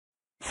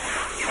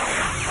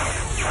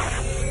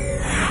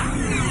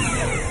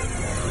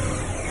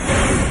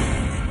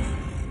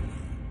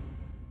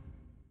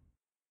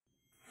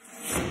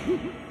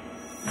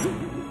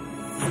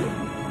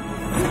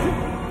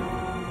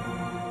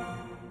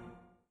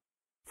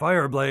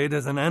Fireblade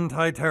is an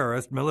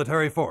anti-terrorist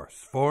military force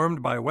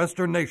formed by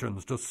Western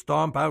nations to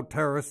stomp out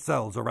terrorist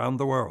cells around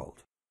the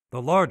world.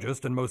 The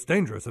largest and most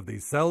dangerous of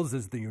these cells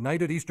is the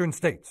United Eastern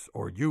States,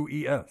 or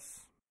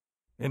UES.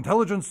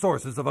 Intelligence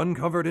sources have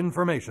uncovered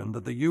information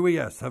that the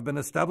UES have been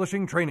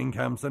establishing training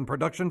camps and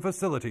production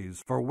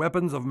facilities for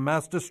weapons of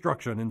mass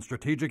destruction in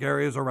strategic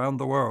areas around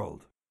the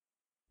world.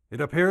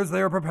 It appears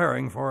they are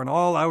preparing for an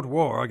all-out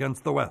war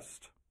against the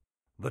West.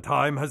 The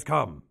time has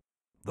come.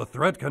 The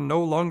threat can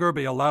no longer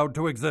be allowed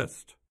to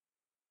exist.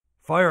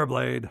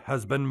 Fireblade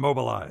has been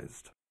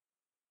mobilized.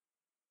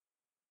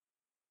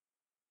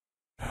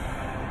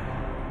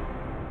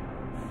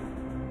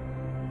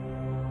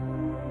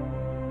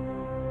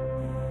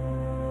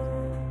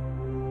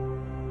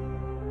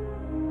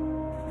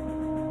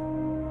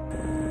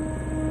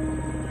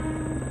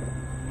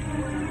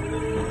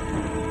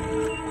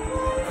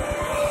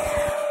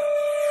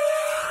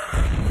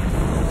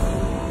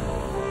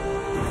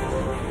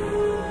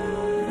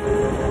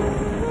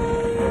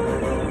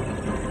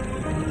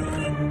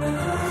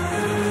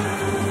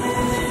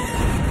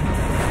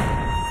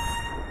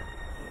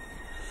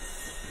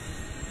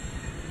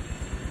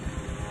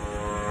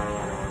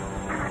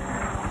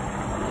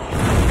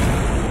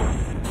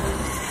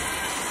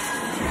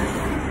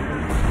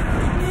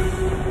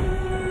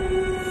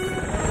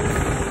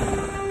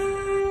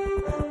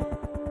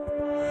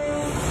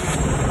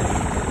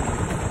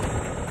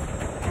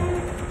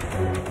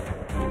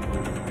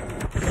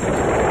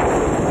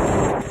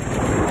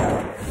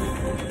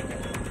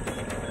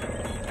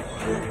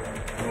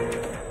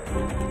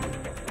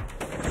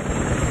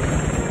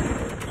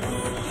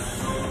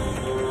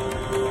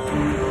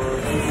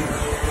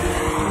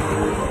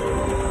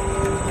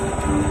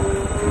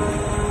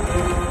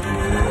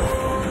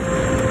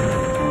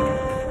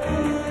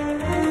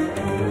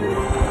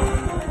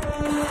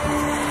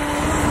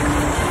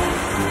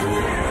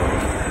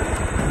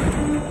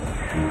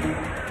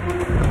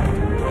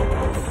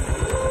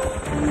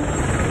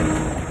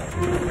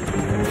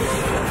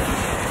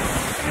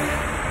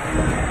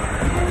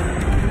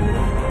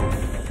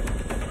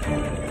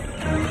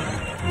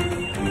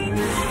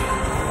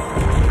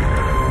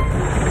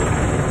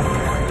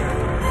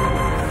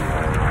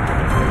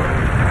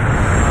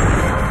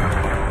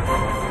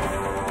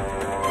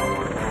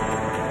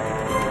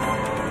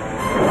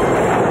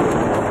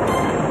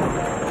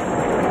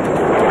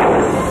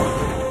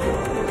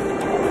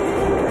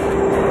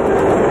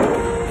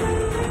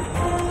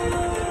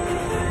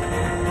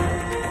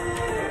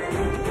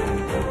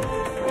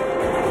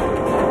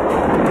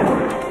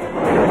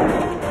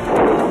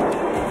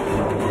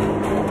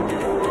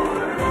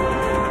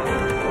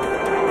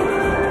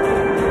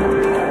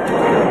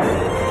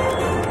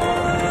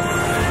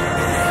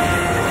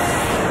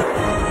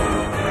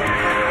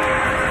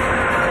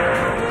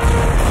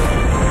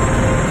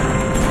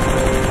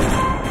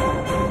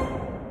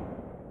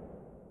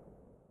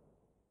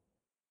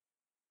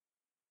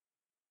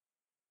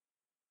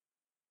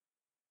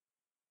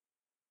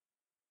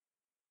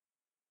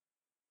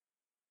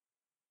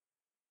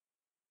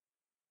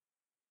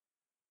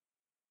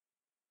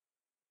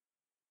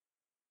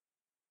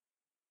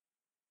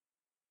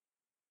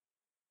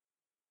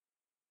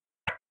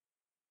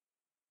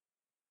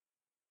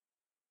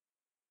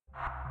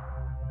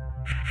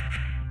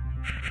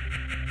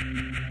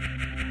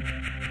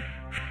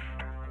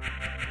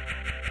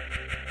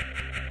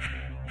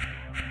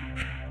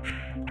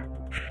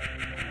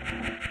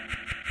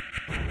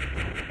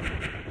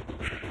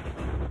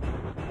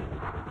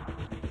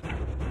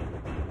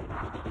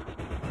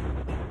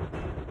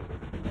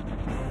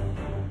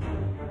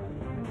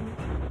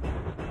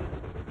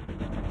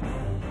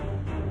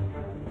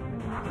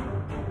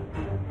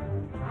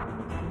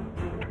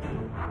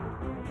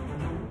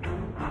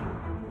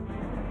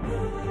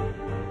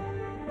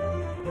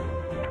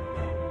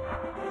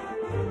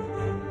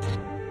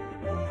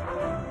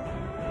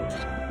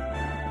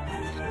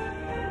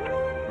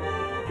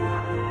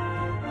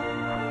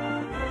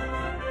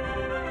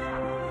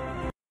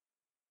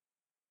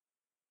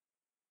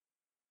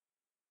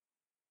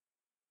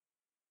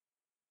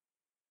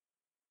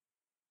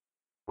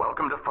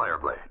 Welcome to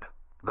Fireblade.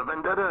 The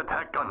Vendetta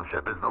attack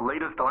gunship is the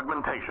latest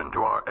augmentation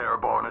to our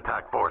airborne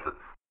attack forces.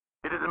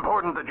 It is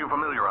important that you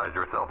familiarize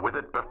yourself with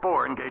it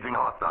before engaging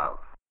hostiles.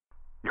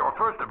 Your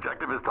first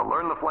objective is to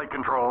learn the flight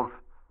controls,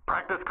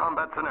 practice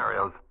combat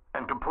scenarios,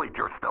 and complete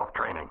your stealth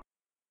training.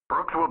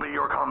 Brooks will be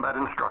your combat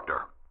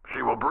instructor.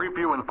 She will brief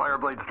you in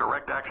Fireblade's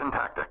direct action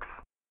tactics.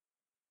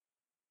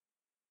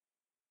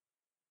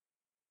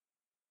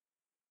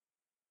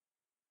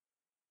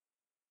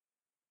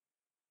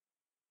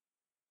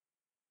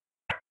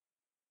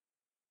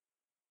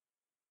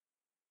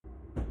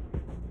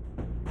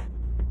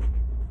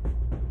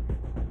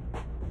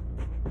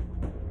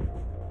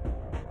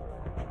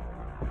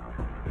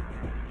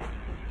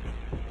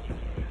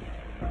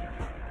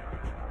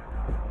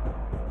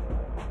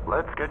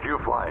 Let's get you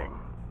flying.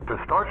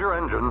 To start your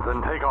engines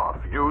and take off,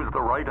 use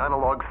the right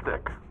analog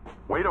stick.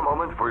 Wait a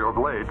moment for your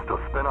blades to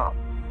spin up.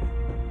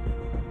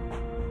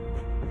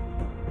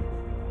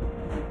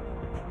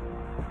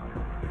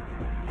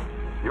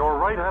 Your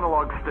right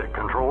analog stick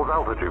controls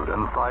altitude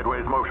and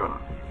sideways motion.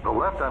 The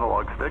left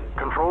analog stick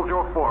controls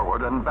your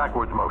forward and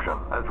backwards motion,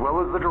 as well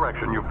as the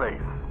direction you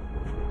face.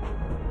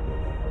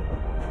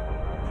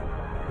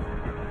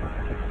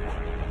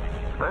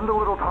 Spend a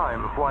little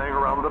time flying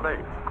around the base.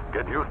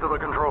 Get used to the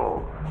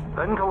controls.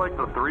 Then collect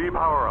the 3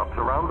 power-ups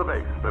around the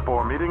base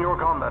before meeting your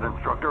combat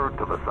instructor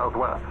to the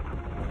southwest.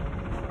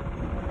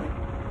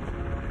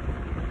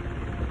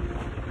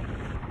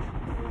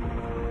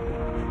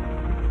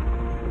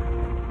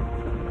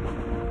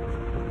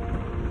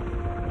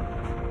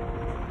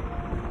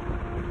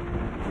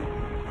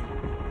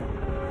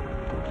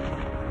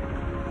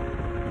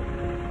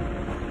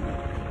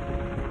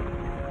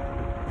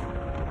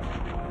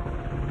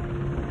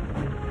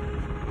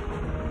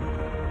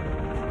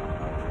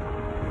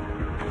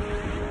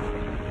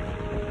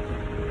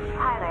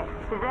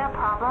 Is there a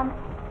problem?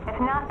 If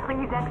not,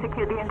 please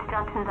execute the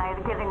instructions I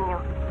have given you.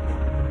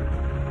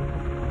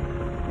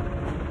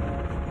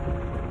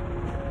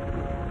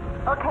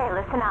 Okay,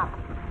 listen up.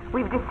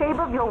 We've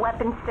disabled your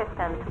weapon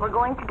systems. We're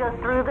going to go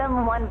through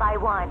them one by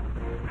one.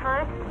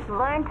 First,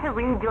 learn to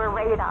read your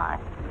radar.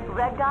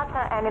 Red dots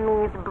are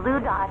enemies, blue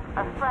dots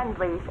are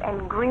friendlies,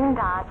 and green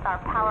dots are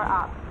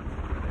power-ups.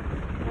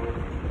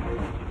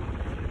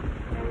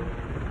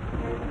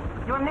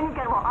 Your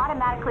minigun will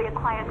automatically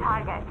acquire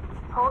targets.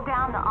 Hold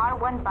down the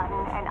R1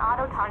 button and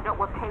auto-target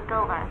will take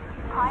over.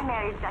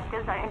 Primary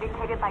objectives are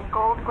indicated by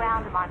gold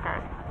ground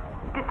markers.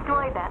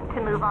 Destroy them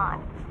to move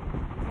on.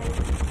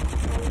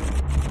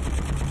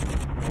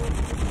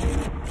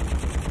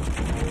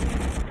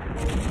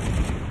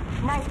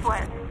 Nice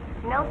work.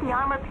 Note the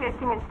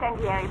armor-piercing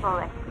incendiary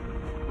bullets.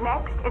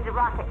 Next is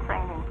rocket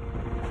training.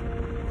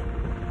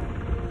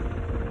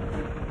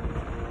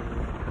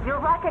 Your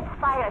rockets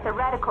fire at the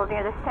reticle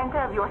near the center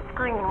of your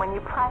screen when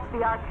you press the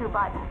R2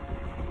 button.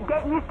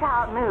 Get used to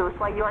how it moves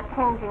while you are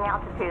changing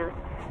altitude.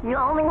 You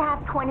only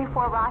have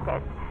 24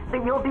 rockets,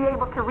 but you'll be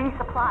able to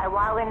resupply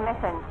while in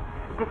mission.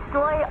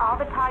 Destroy all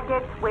the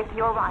targets with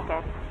your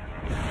rockets.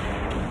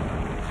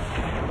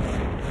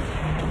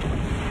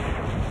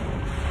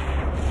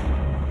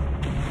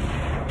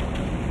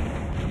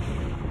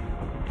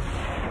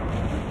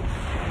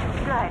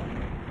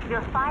 Good.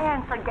 Your fire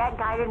and forget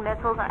guided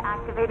missiles are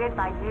activated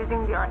by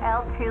using your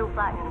L2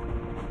 button.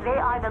 They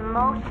are the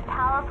most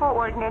powerful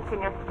ordnance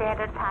in your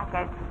standard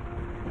package.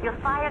 Your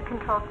fire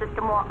control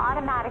system will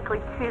automatically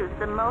choose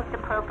the most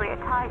appropriate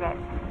target,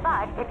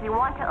 but if you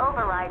want to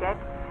override it,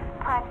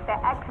 press the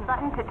X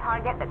button to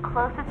target the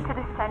closest to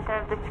the center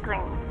of the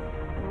screen.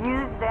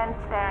 Use them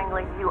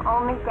sparingly. You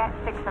only get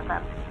 6 of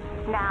them.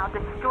 Now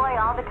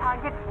destroy all the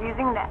targets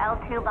using the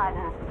L2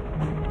 button.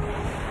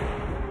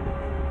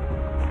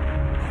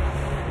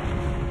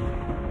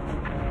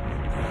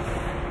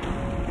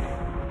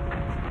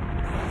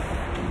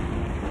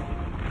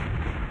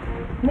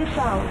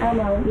 Missile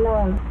ammo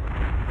low.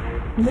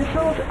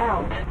 Missiles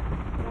out.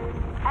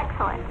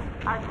 Excellent.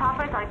 Our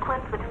choppers are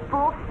equipped with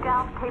full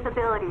stealth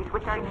capabilities,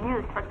 which are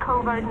used for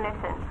covert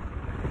missions.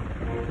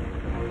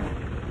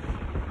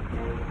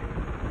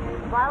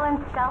 While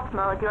in stealth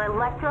mode, your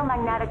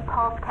electromagnetic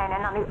pulse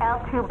cannon on the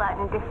L2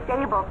 button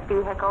disables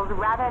vehicles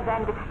rather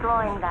than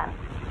destroying them.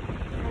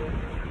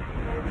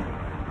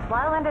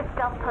 While under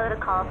stealth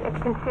protocols,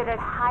 it's considered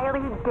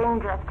highly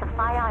dangerous to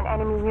fire on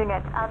enemy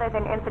units other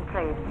than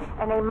infantry,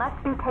 and they must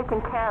be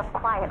taken care of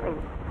quietly.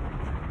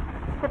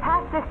 To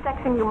pass this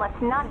section, you must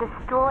not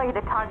destroy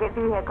the target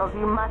vehicles,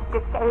 you must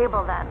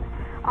disable them.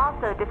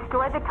 Also,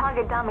 destroy the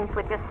target dummies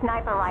with your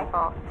sniper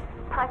rifle.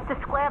 Press the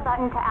square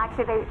button to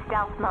activate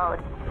stealth mode.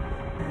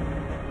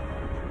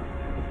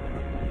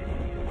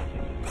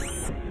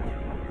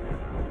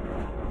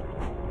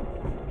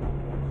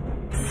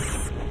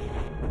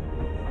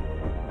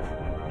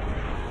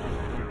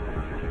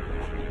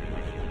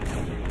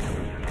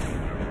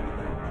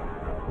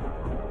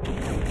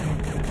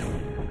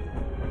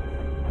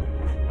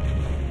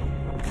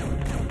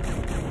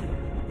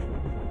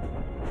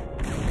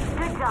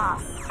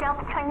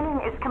 Stealth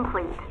training is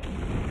complete.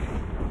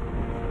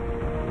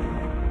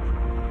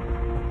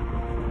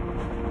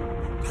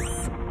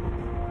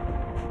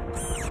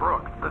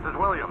 Brooks, this is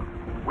Williams.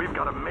 We've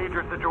got a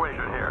major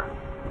situation here.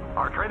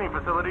 Our training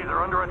facilities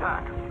are under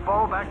attack.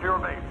 Fall back to your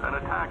base and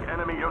attack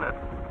enemy units.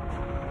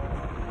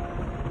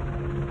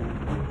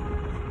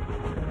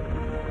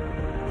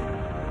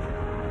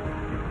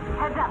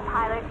 Heads up,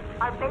 pilot.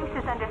 Our base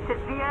is under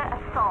severe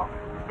assault.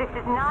 This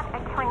is not a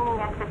training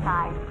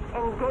exercise.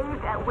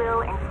 Engage at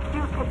will and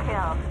shoot to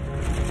kill.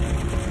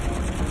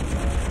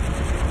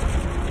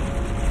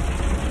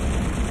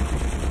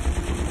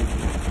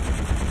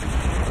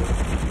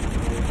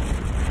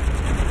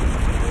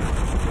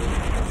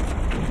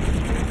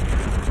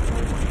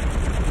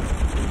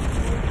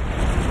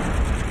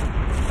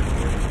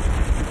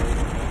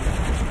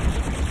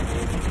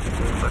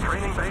 The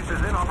training base is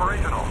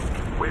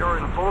inoperational. We are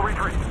in full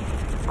retreat.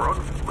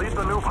 Brooks, lead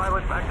the new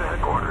pilot back to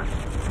headquarters.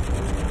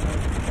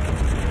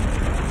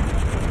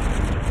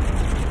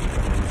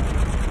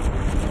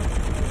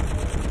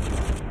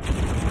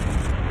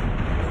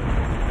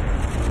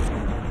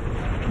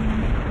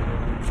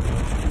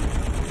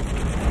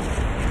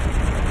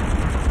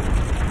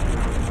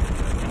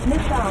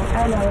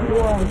 ammo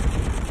low.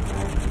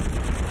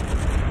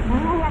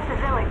 Meet me at the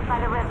village by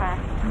the river.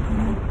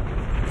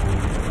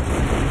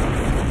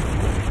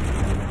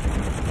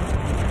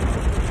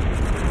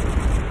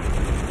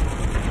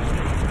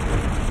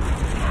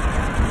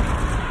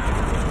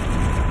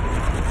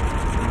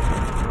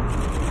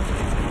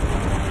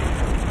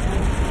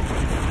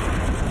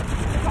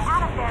 Get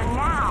out of there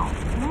now!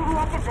 Meet me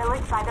at the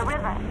village by the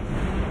river.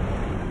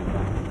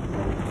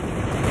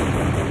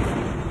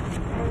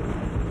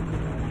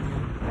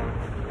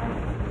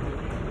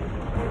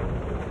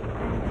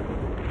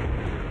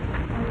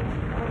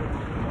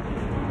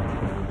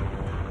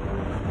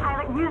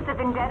 Use the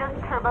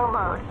Vendetto's turbo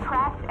mode.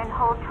 Press and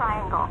hold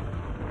triangle.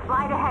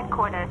 Fly to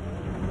headquarters.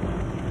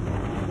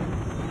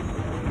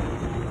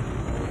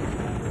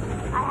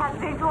 I have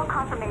visual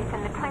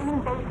confirmation the training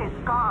base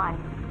is gone.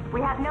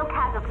 We have no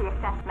casualty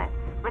assessment.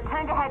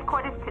 Return to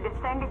headquarters to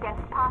defend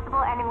against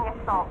possible enemy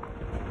assault.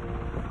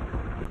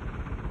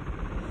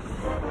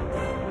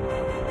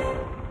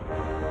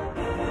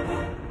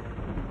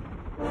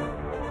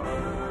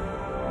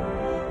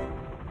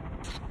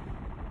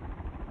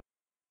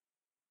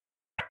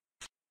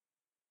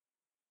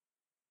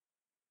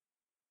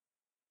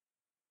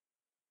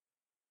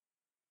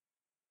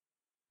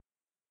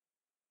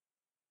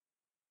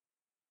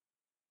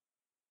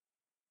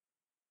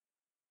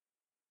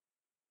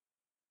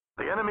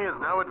 The enemy is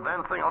now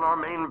advancing on our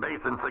main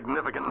base in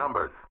significant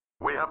numbers.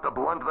 We have to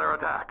blunt their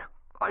attack,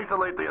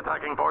 isolate the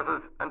attacking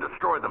forces, and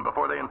destroy them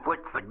before they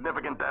inflict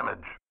significant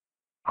damage.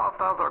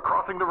 Hostiles are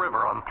crossing the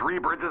river on 3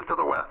 bridges to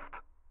the west.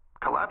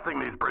 Collapsing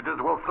these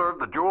bridges will serve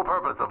the dual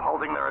purpose of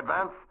halting their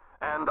advance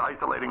and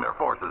isolating their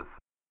forces.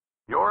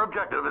 Your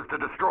objective is to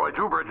destroy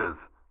 2 bridges,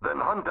 then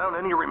hunt down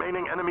any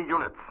remaining enemy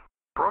units.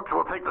 Brooks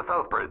will take the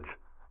south bridge.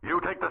 You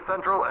take the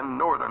central and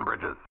northern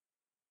bridges.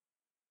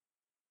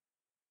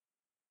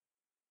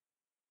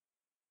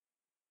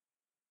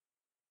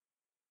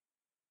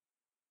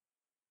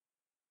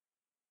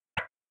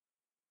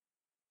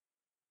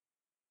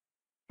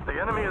 The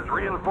enemy is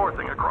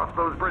reinforcing across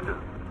those bridges.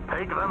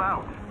 Take them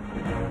out.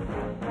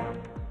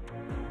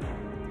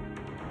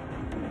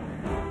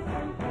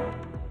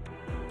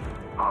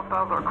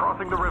 Hostiles are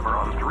crossing the river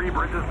on 3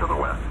 bridges to the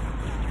west.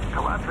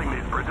 Collapsing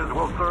these bridges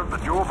will serve the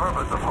dual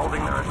purpose of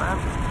holding their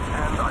advance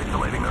and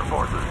isolating their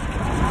forces.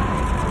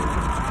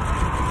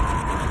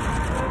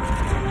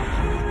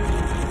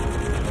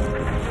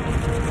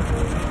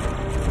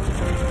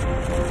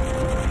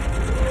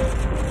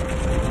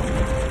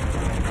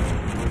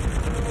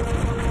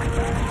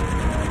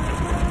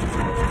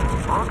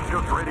 Brooks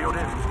just radioed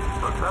in.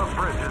 The south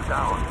bridge is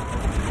down.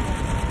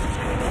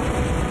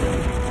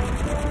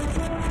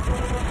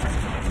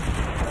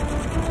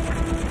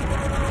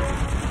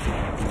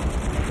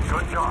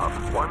 Good job.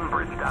 1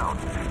 bridge down.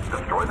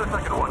 Destroy the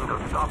second one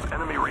to stop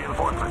enemy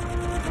reinforcements.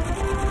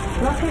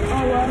 Rocket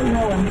arrow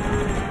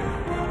low.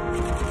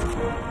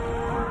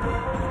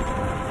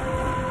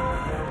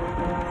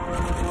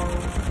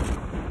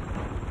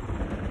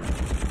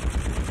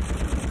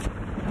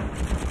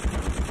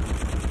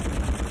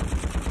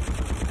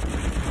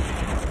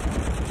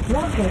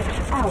 Rocket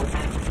out.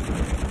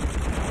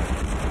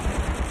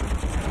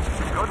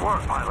 Good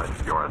work, pilot.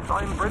 Your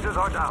assigned bridges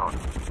are down.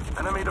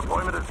 Enemy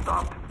deployment is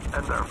stopped,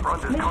 and their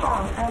front is cut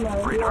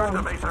off. Return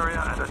to base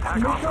area and attack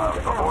hostiles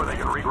before they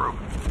can regroup.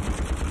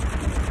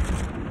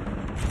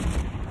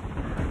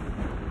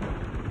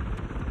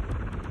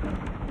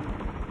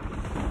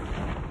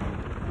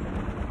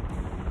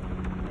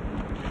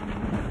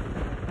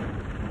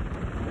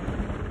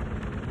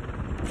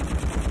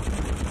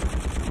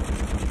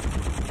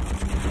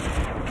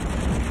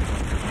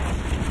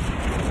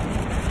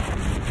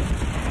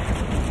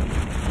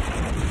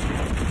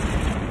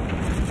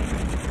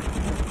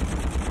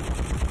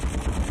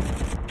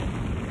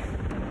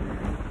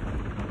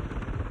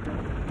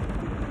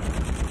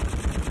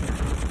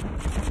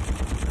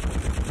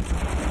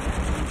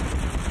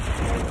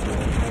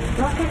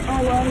 Rocket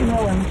arrow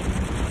low.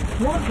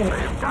 Rocket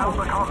They've downed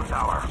the comm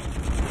tower.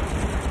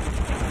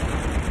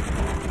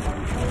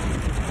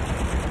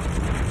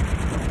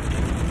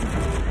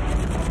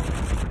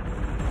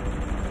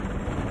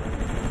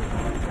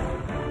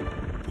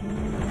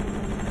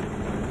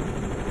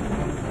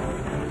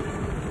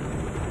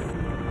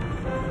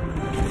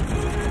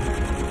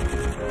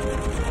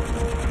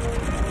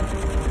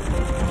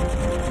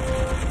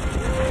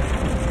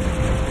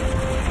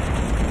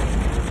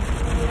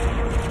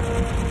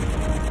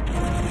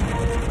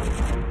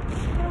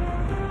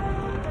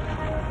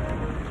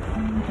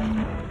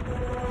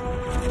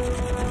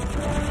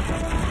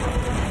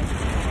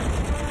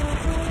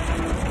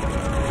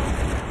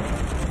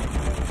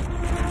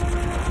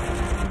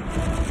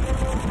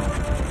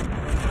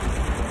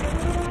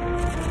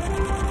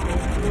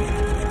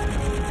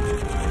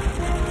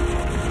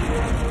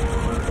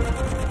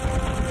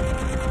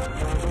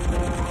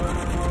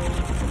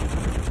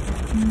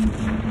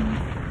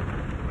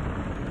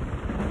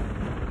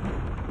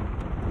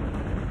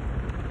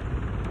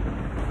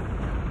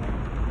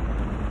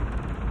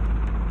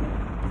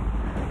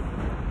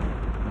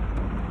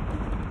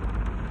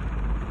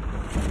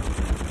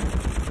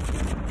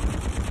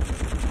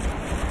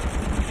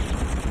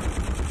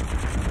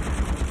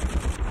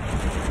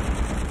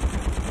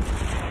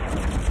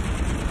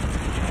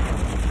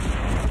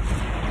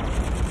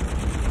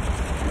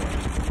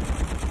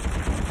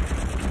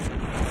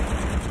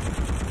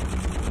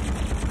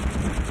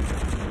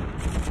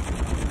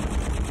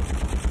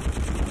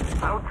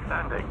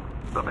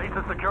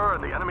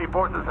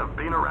 forces have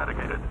been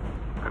eradicated.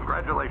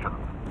 Congratulations.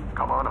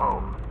 Come on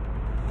home.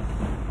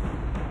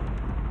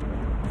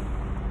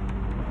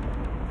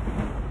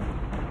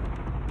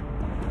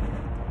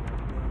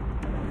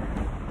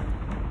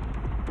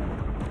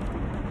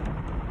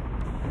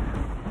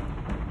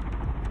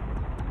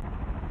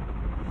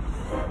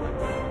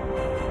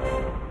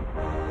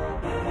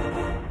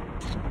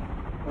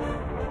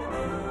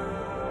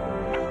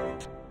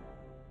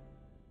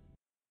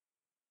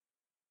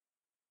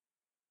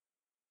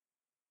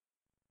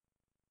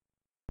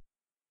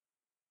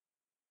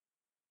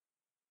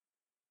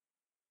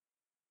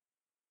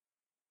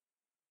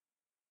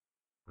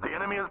 The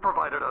enemy has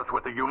provided us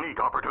with a unique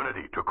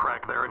opportunity to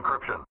crack their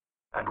encryption,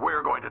 and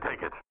we're going to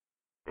take it.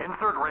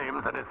 Insert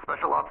Rames and his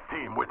Special Ops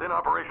team within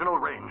operational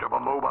range of a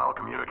mobile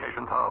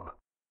communications hub.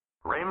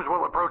 Rames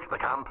will approach the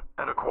camp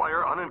and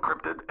acquire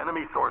unencrypted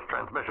enemy source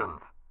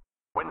transmissions.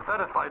 When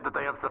satisfied that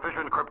they have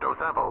sufficient crypto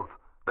samples,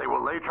 they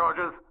will lay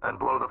charges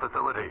and blow the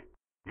facility.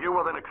 You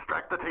will then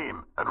extract the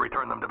team and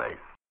return them to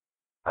base.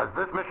 As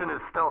this mission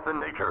is stealth in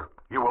nature,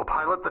 you will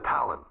pilot the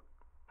Talon.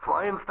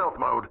 Fly in stealth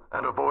mode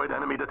and avoid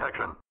enemy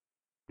detection.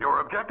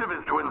 Your objective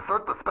is to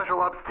insert the Special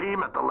Ops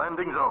team at the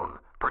landing zone,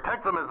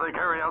 protect them as they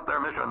carry out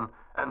their mission,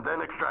 and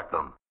then extract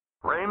them.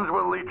 Rames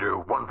will lead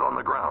you once on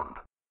the ground.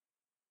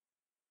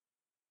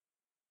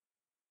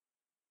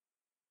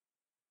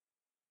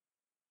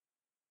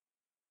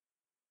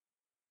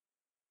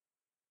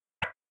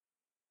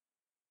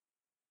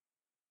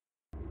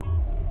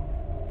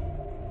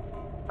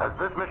 As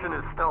this mission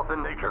is stealth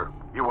in nature,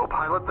 you will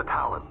pilot the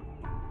Talon.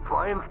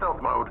 Fly in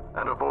stealth mode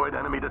and avoid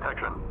enemy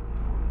detection.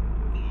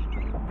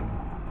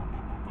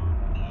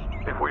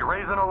 If we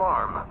raise an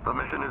alarm, the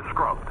mission is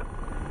scrubbed.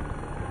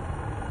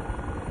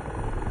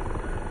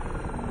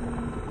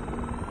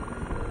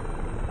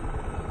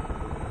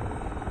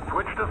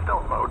 Switch to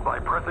stealth mode by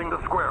pressing the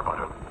square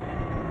button.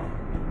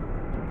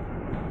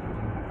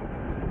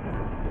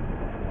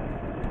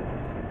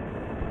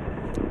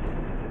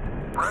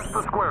 Press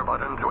the square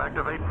button to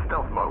activate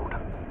stealth mode.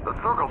 The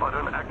circle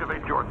button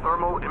activates your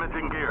thermal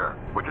imaging gear,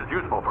 which is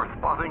useful for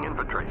spotting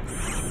infantry.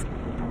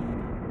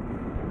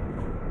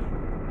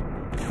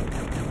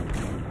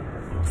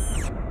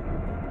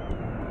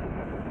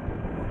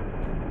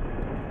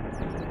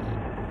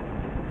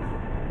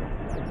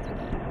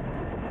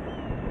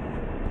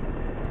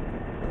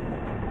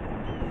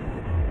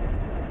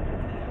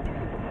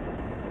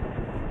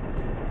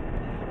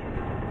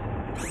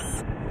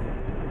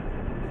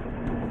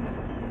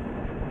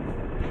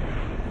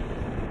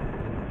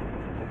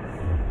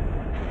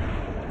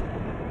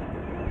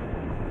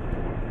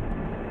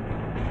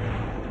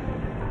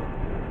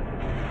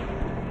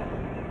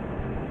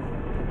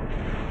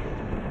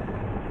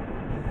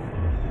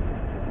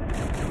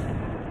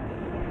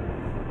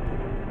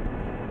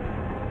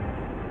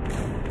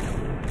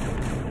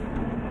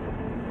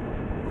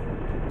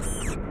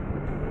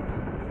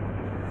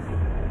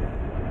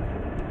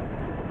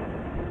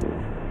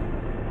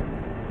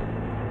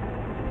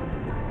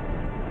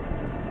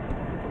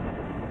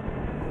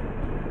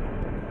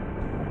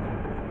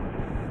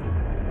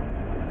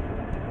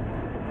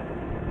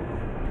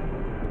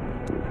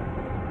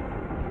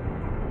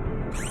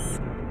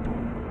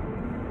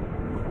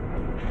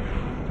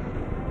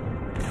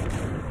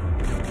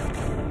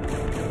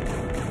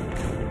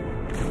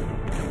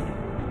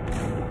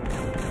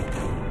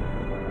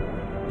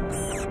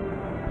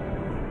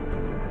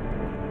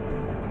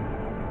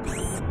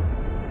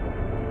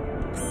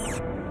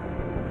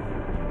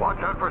 Watch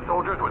out for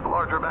soldiers with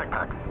larger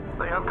backpacks.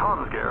 They have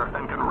comms gear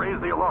and can raise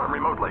the alarm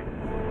remotely.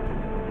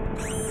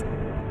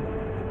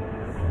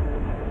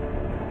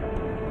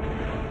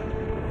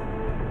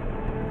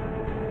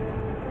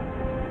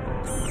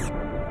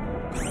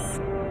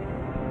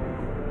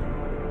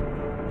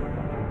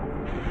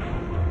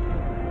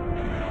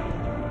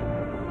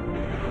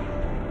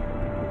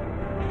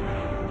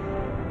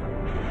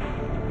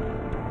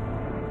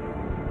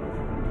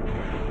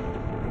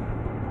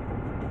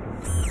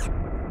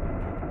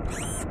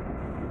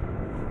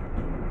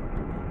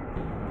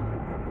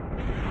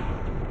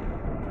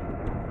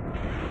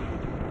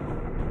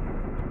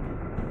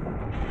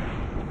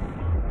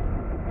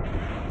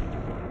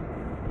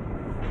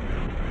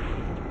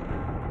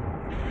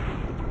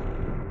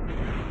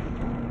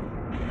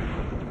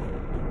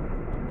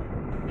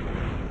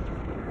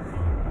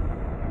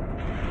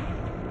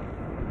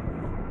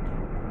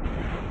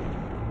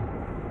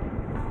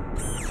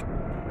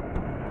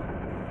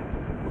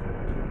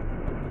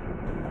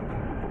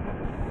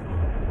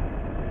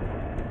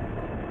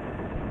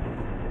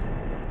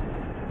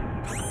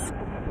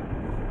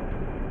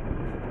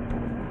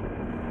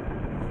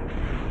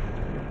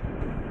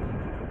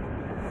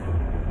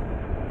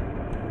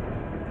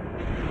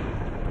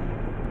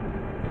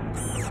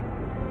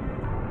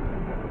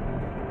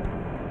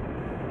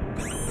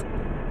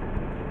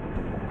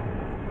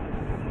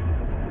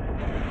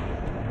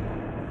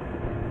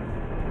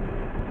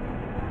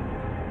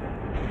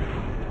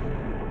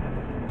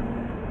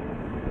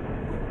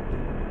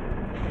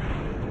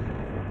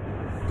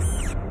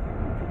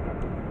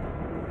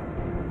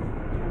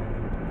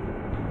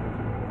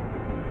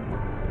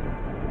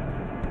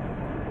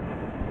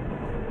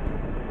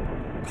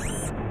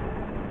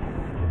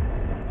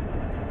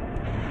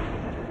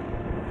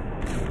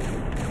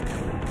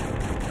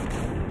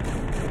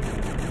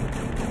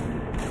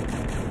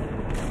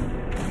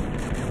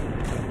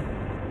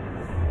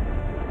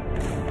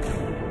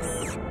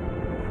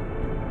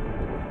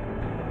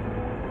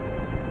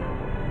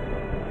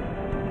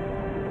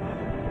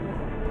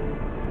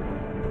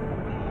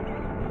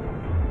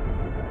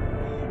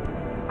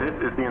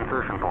 is the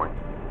insertion point.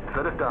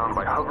 Set us down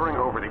by hovering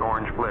over the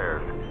orange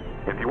flares.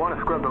 If you want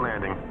to scrub the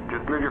landing,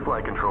 just move your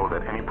flight controls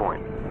at any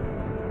point.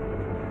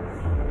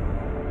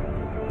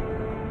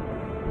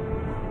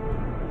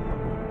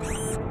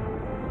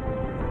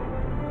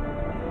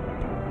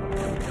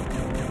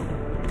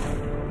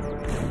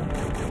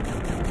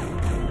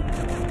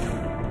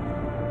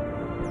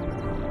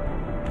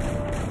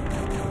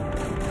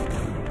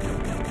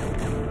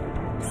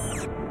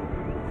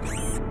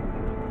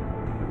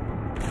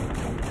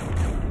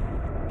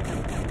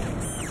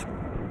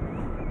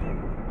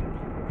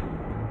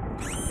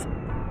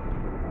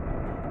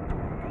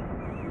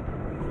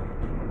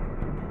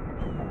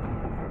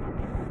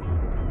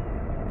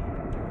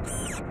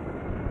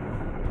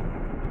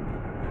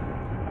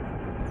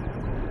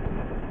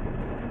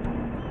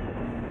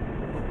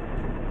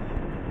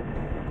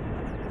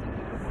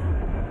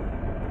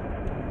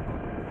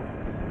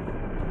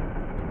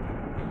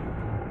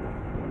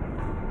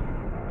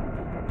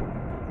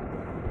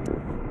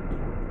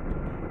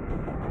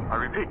 I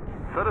repeat,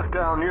 set us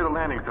down near the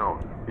landing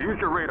zone. Use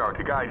your radar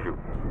to guide you.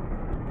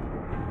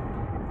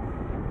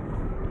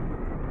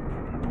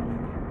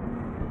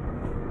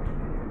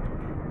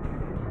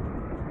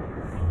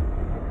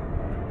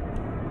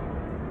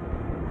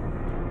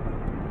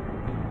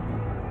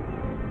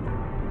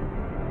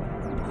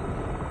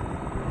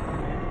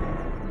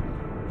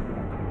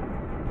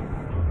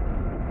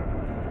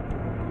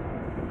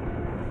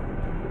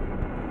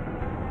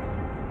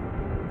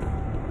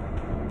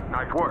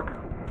 Nice work.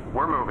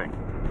 We're moving.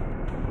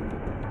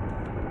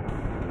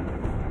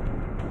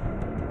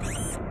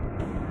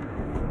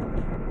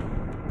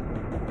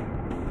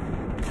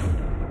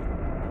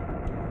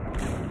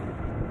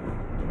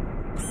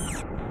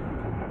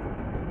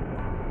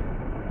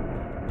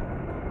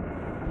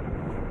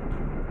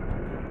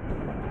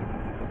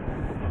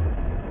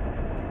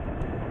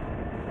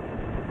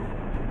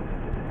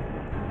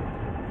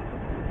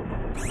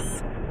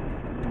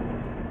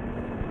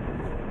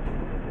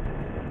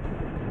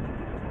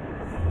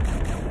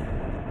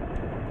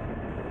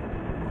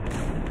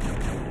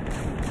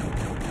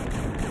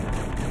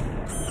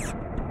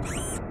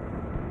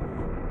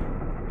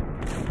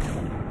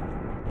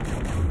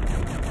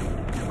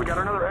 We got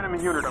another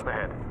enemy unit up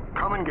ahead.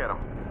 Come and get them.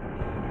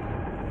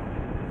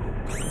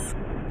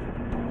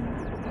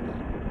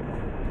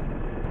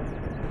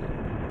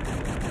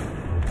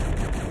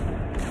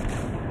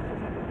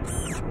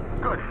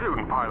 Good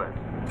shooting, pilot.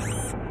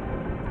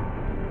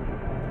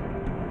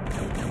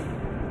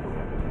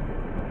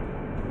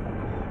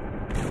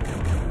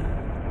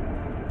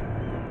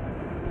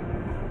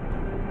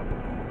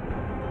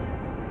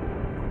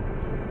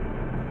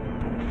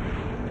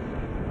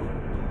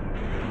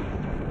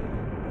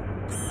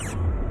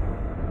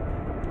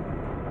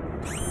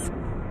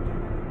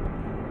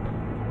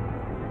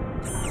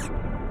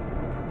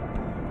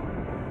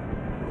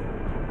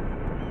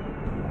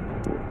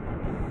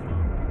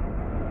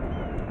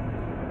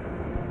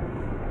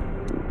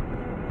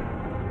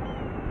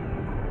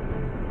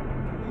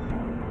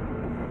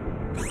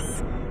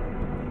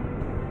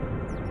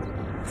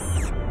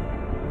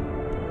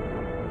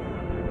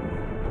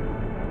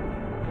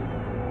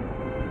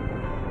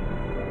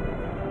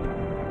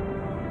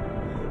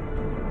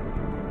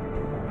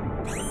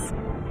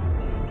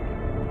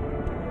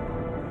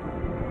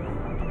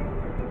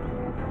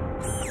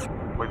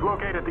 We've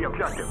located the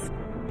objective.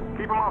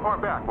 Keep them off our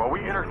back while we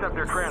intercept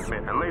their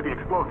transmit and lay the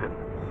explosive.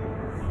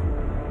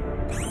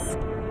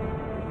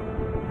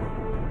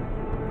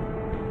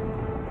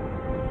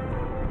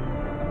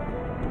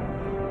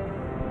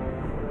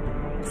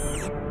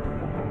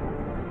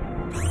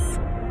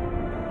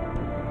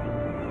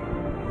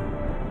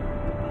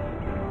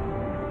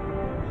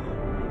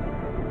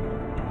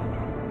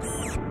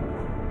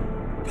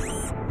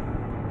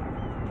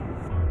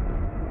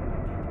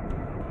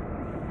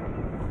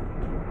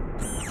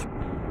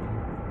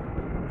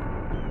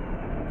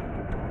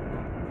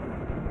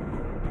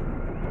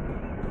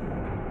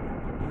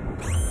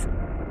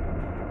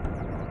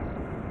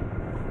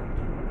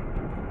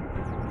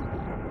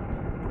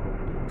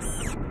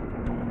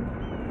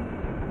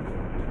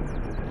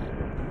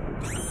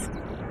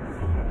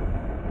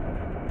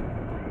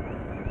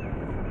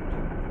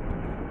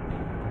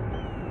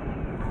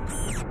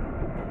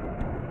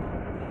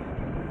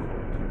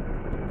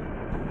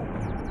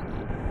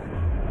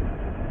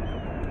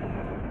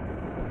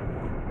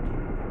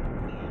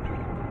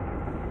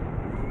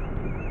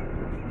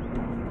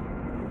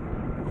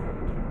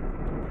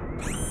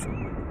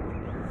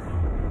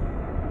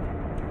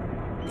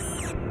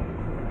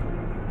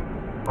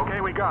 Okay,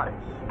 we got it.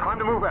 Time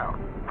to move out.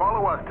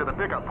 Follow us to the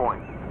pickup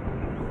point.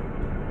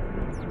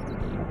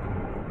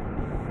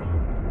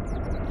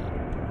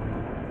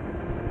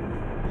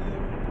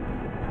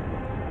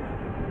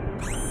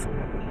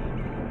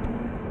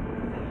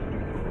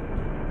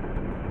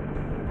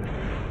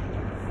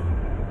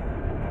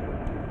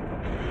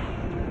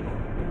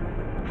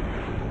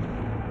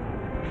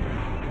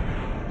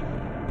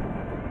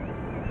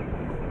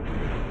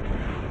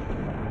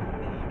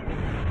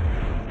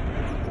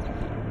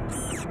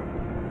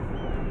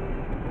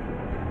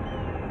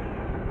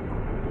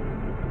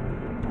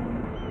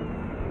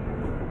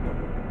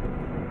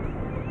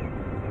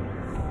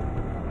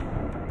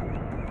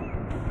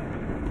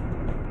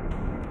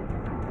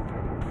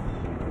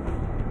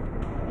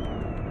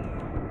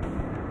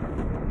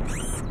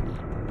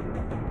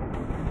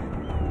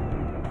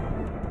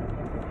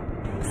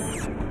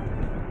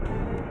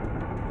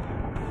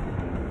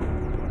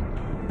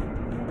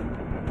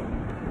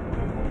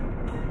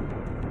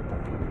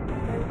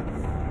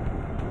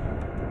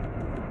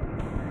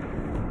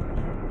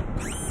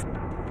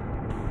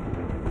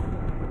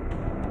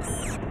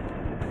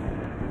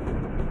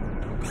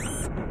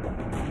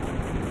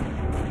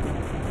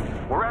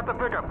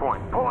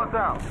 Missiles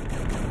out.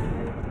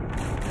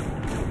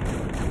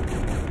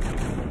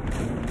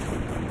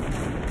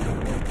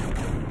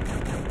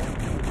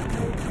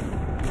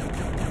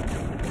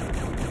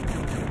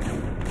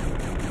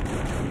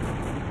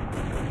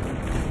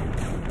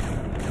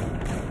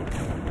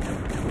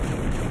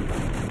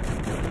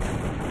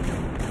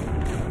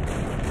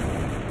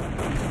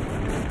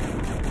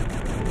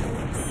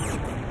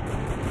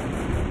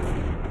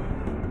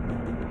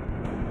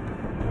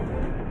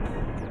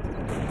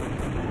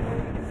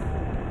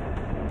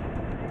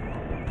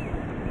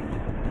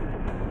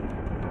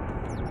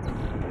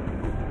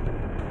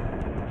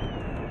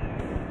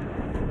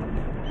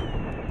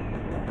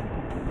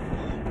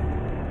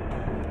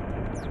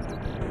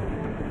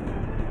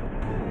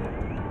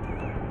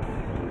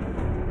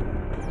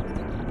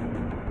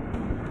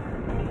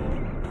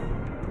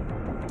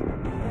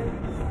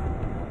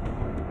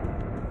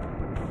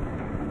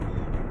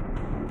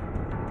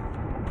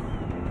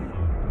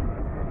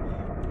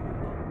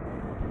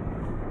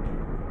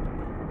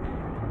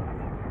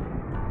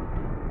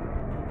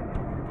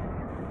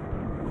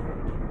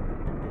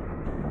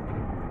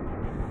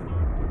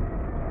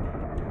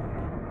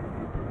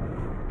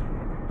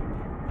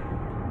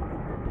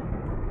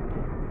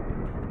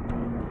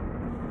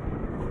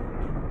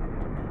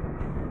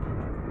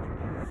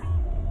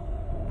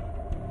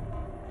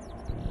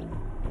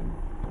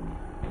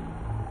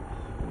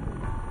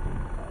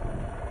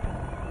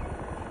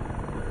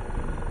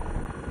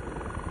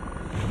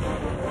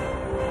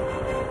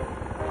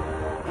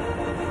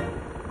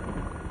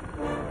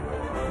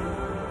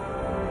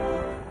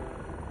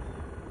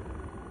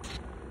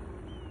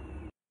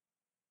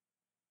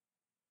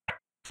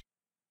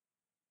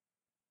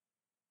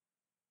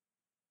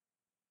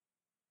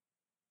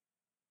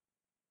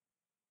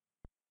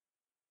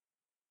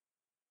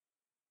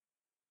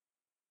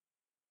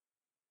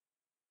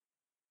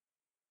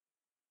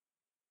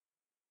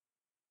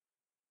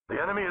 The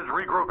enemy is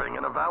regrouping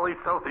in a valley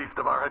southeast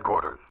of our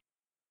headquarters.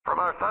 From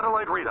our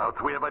satellite readouts,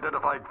 we have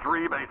identified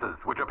 3 bases,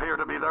 which appear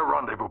to be their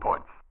rendezvous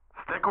points.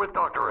 Stick with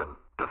Doctrine,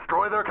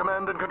 destroy their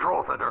command and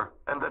control center,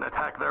 and then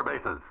attack their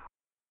bases.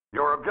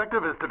 Your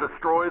objective is to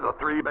destroy the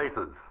 3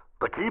 bases.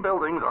 The key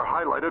buildings are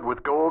highlighted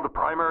with gold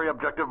primary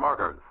objective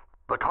markers.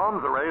 The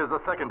comms array is a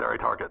secondary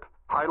target,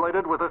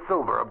 highlighted with a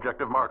silver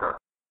objective marker.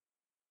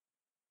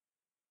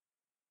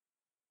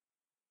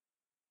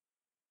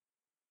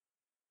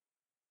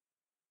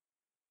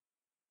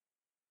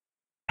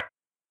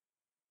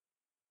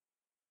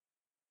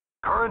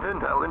 Current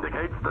intel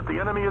indicates that the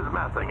enemy is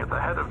massing at the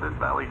head of this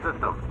valley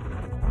system.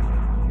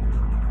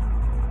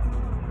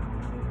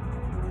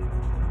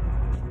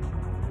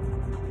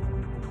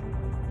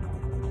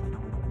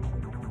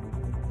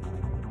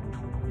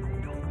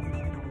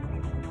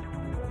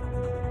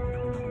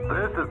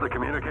 This is the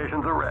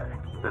communications array.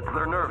 It's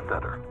their nerve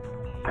center.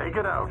 Take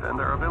it out, and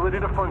their ability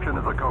to function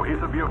as a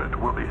cohesive unit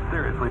will be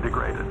seriously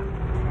degraded.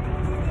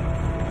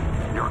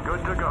 You're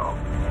good to go.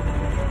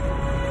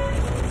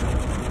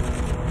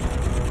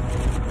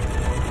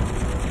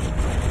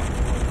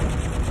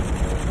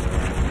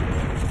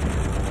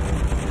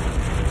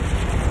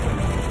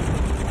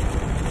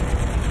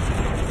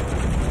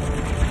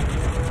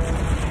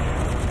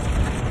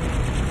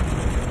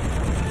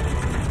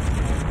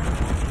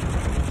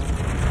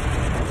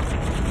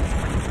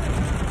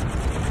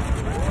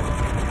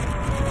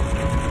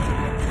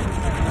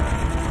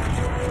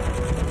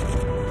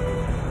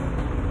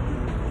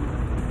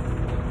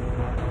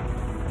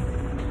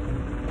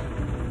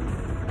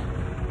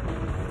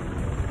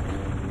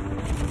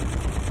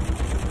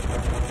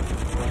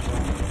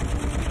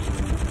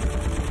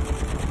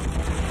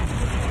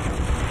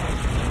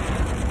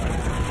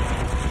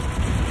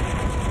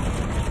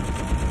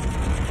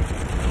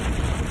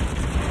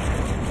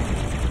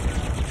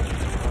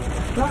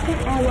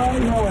 Rocket arrow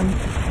launched.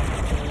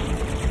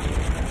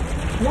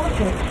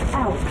 Rocket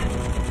out.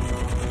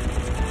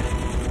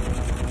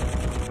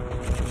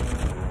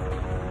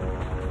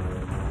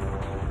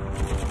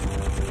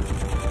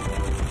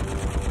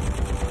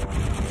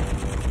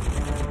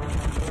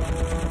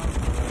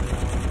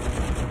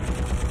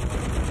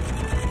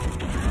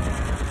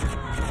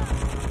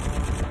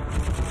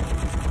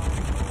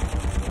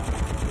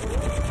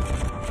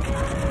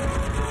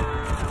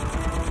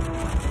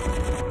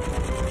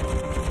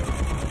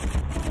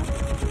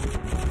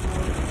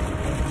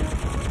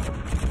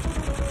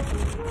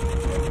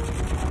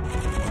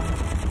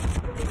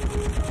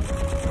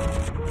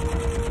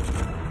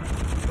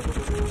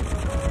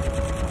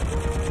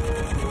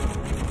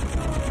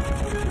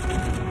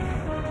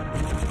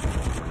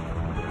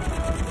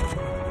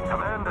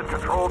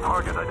 Control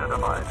target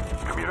identified.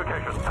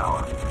 Communications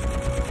tower.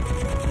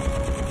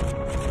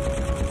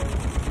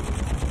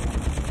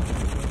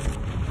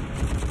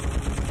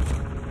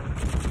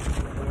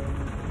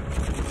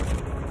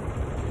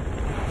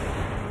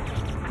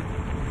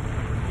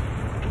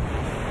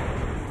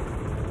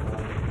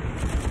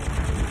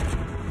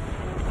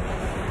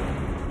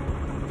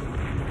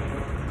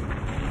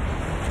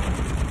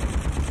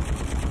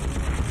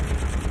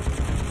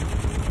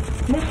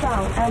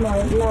 Missile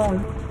ammo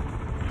low.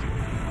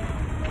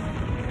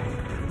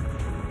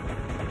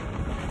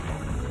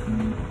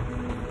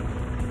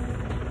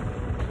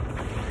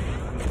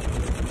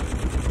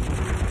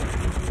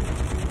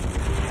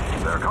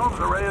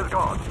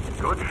 gone.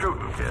 Good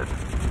shooting, kid.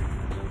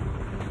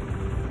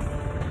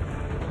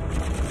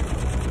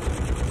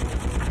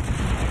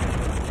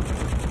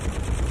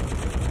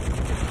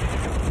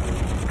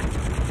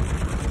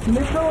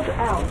 Missiles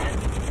out.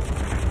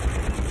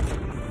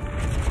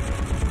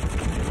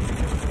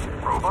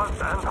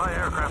 Robust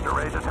anti-aircraft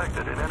array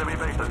detected in enemy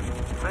bases.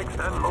 Fixed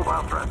and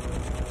mobile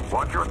threats.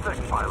 Watch your six,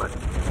 pilot.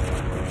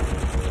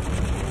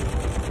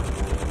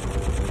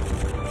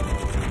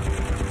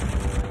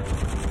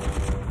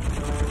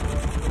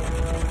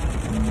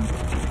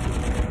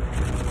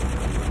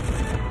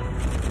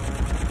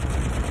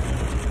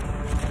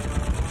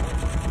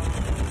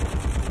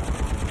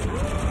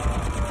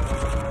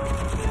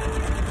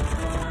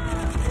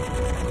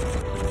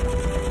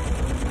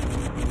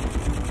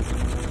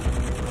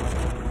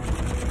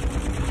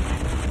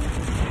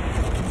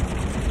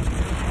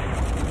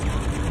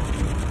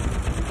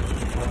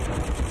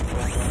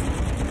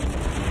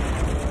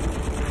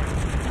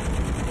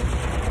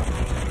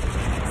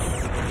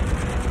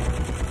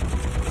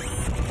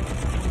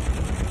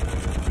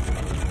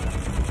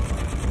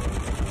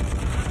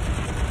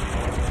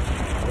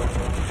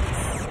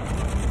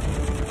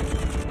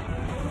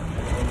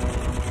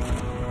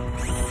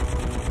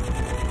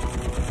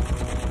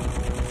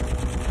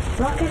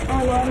 Rocket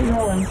arrow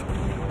lower.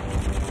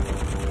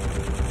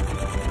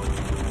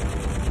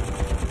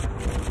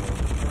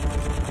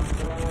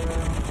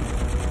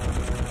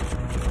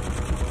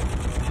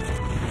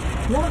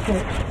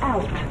 Rockets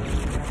out.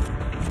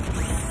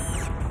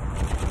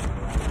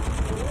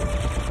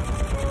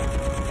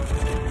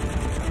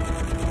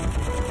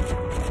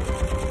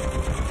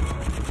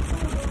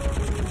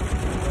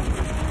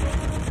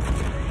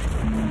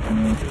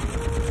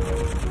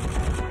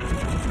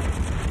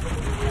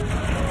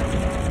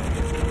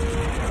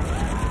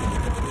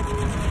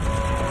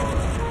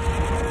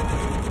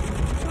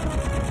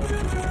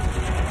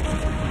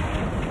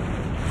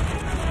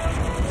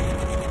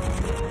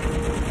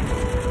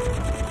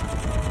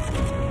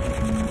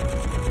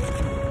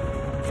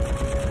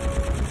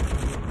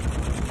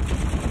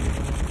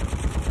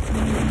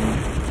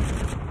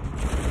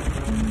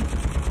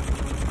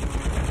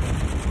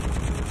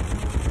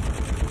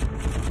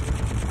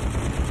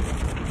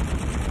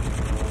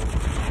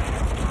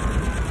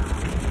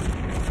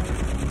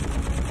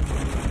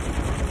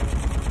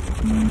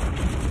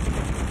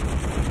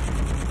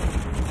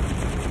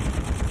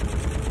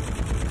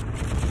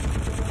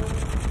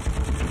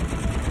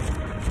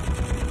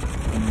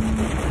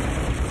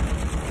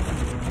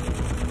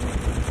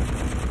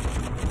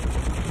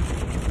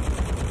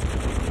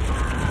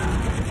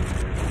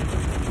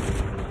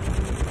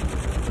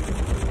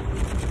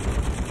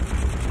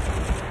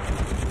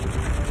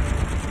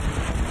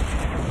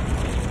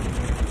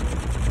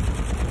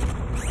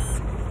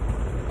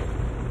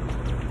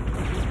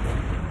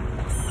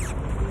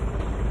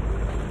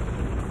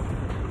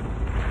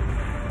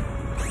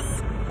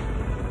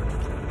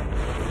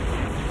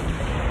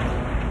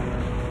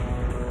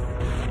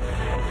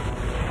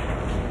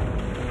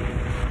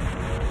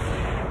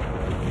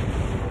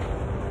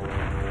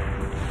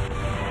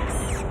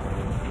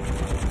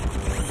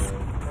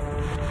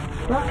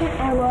 Rocket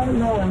arrow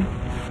lower.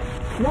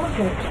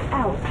 Rocket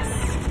out.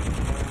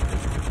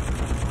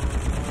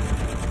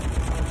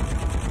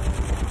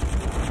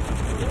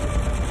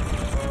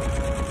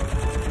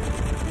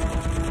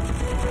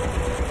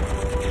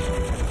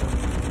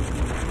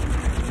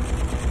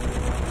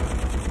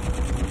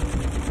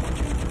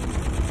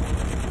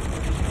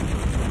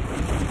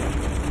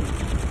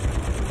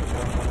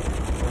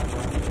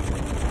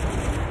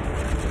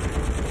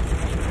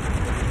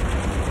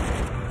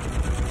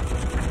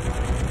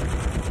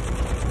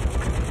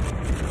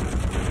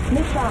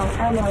 Missile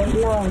ammo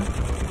low.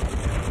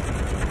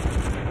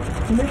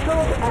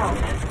 Missiles out.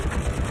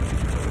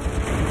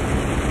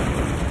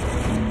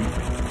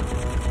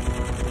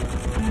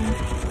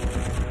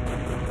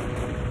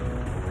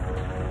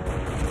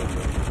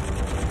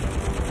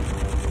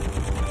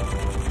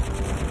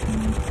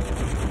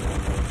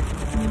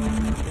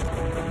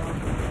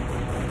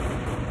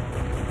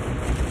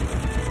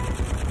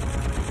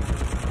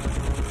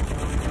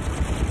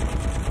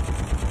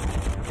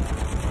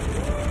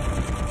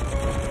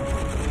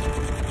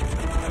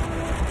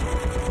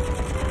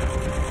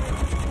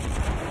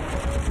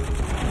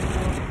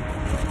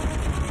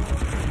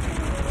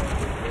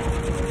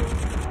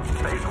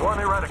 One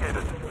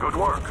eradicated. Good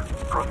work.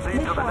 Proceed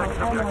to the next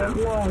objective.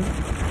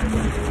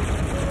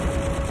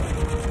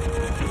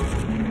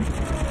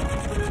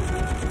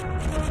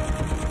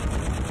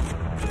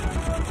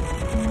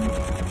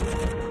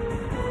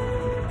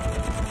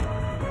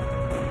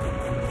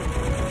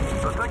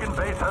 The second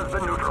base has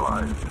been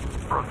neutralized.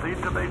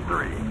 Proceed to base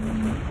 3.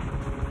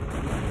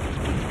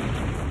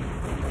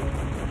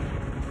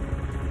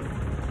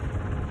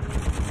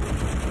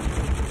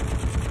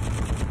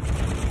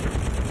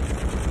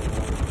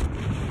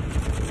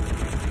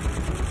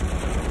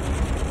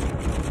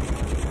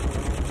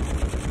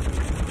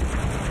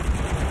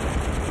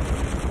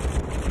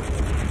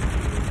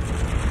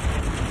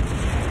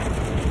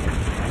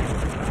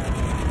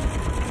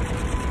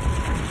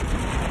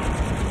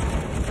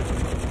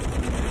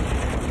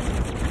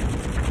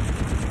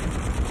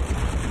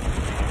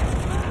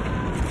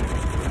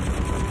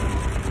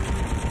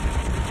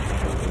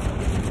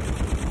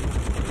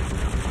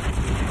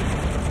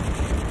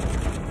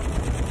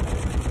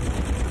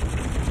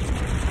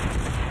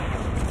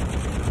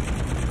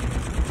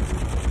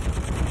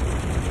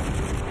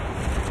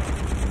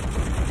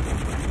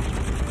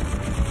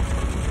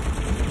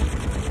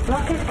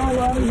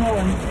 hour low.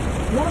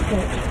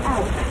 Rocket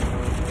out.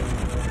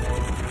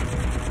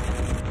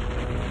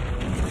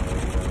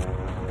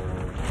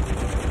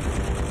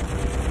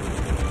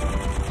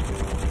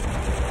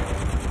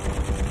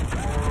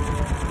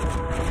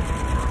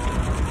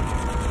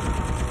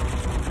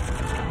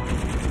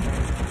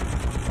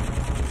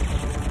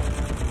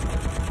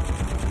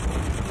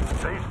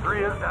 Phase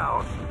 3 is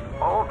down.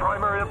 All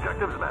primary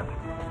objectives met.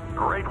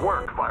 Great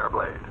work,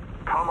 Fireblade.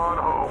 Come on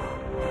home.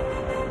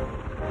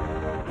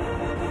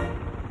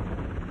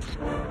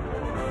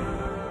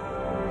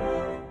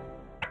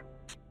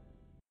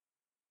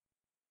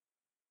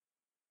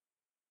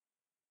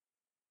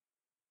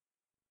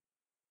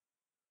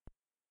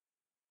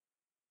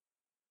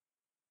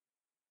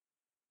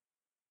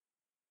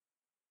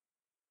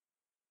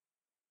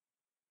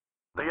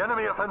 The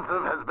enemy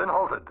offensive has been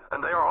halted,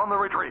 and they are on the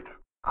retreat.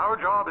 Our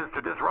job is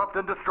to disrupt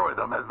and destroy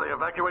them as they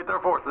evacuate their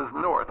forces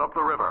north up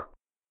the river.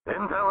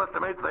 Intel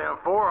estimates they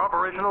have 4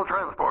 operational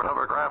transport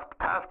hovercraft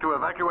tasked to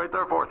evacuate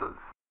their forces.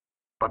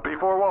 But be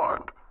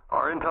forewarned,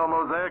 our intel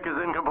mosaic is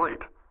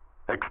incomplete.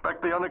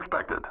 Expect the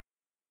unexpected.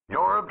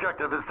 Your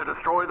objective is to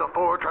destroy the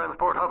 4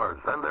 transport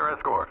hovers and their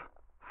escort.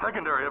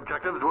 Secondary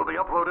objectives will be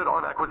uploaded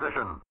on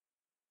acquisition.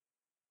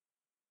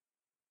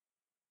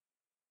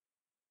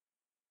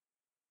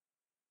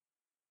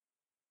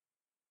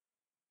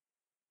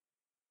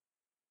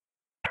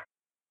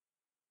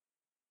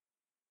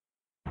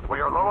 We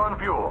are low on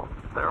fuel,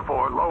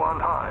 therefore low on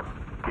time.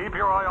 Keep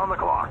your eye on the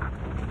clock.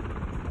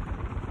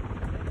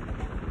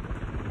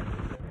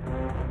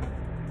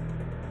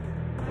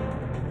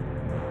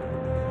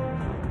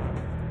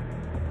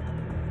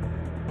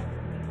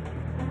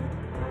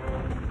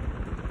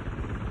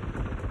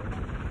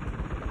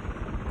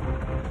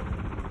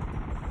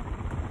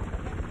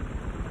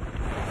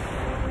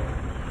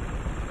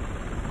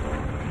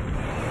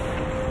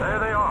 There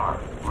they are.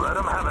 Let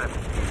them have it.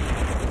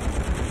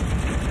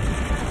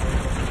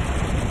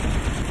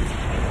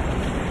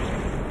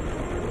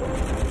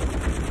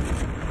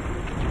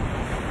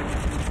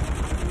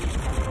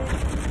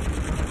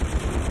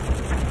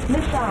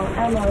 Missile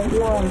ammo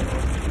low.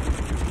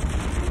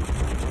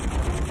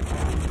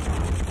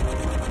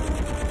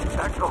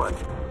 Excellent.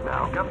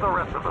 Now get the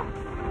rest of them.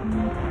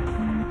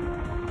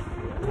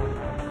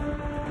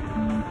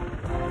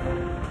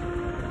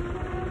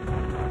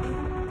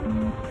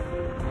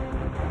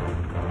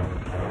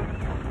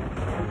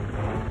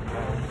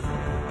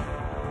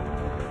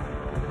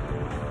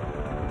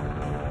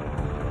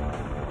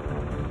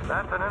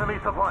 That's an enemy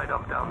supply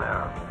dump down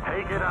there.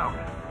 Take it out.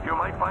 You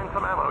might find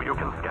some ammo you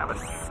can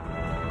scavenge.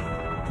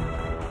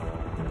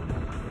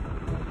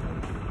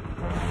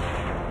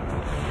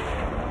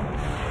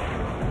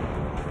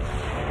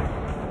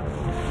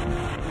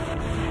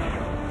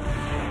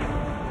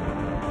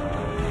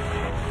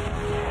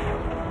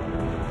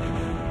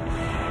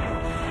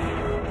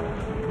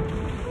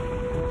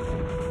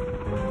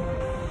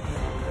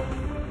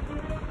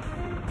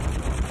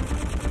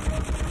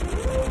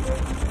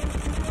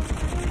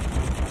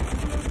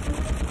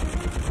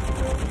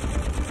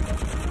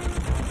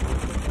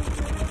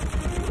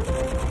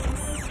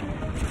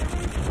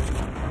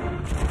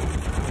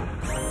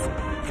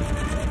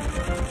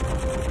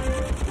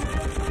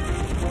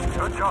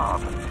 Good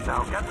job.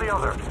 Now get the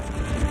other.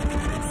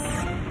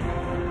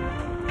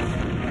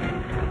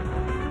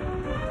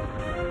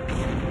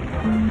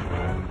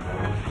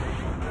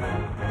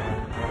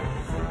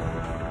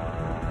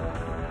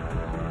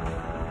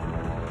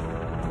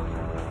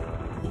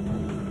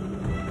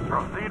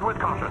 Proceed with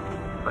caution.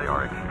 They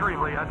are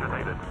extremely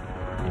agitated.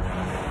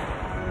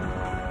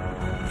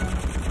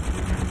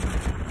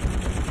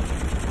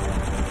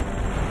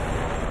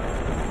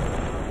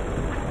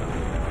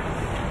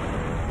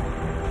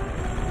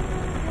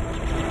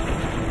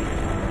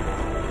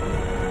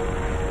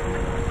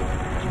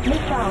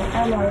 Missile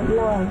ammo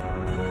low.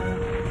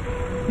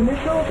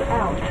 Missiles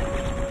out.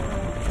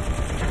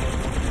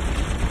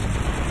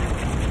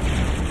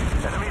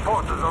 Enemy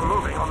forces are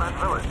moving on that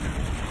village.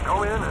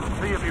 Go in and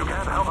see if you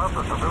can't help out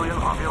the civilian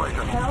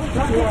population.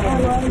 Rocket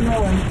ammo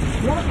low.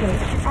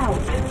 Rocket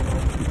out.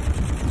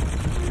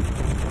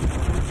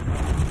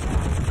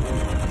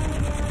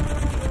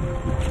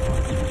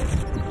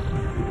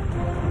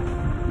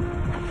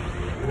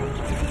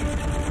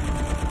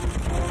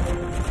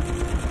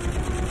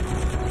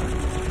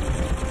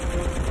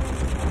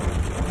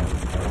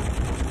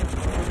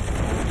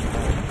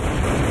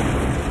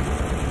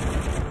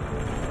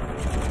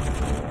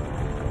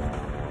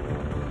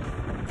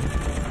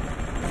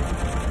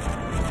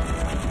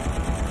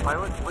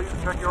 Pilots, please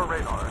check your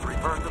radar and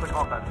return to the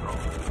combat zone.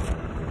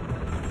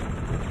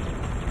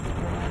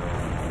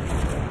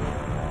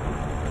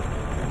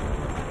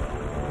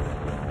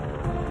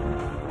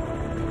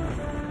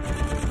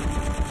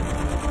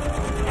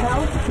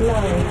 Health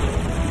low.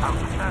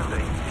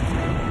 Outstanding.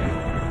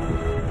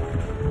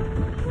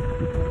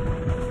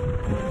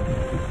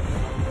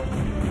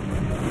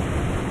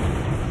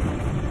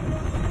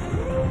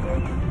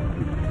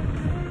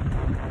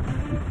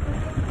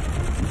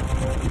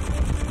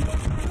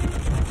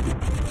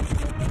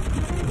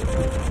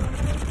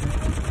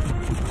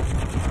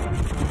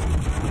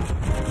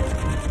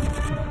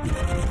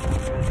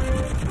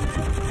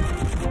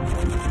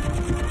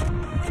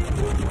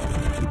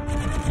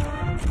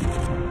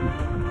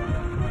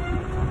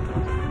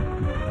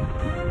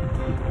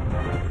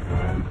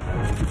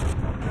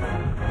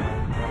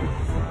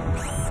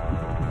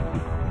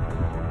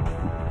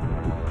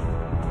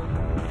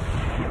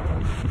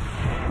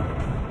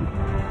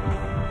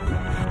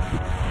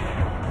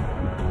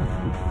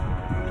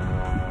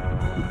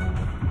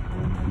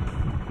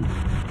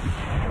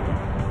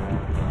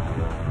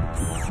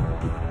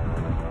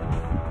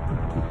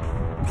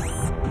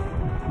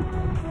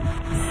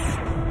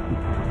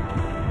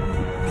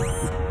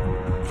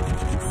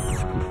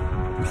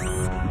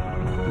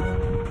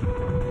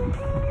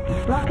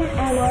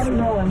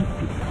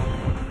 alarm.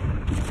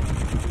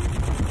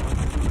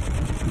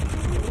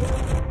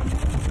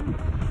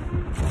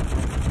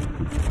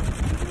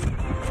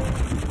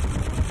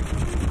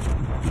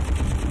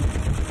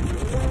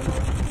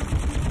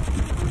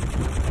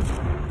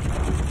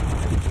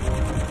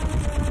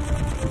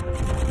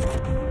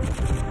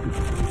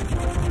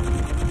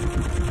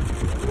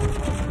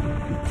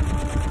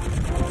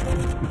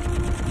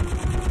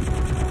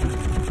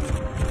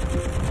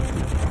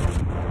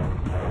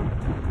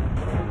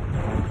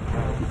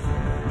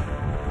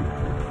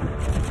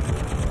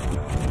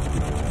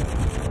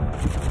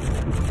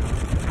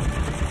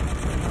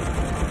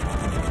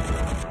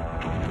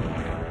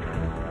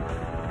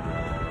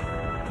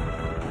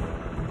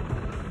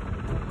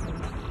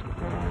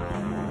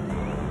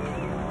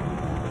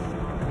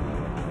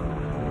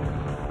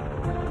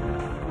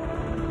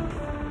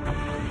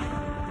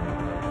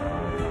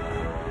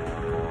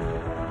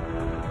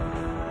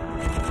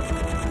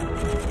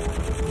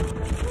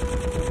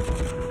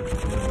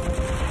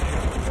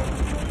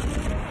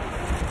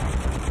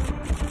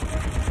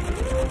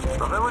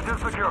 The village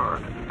is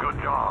secured.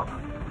 Good job.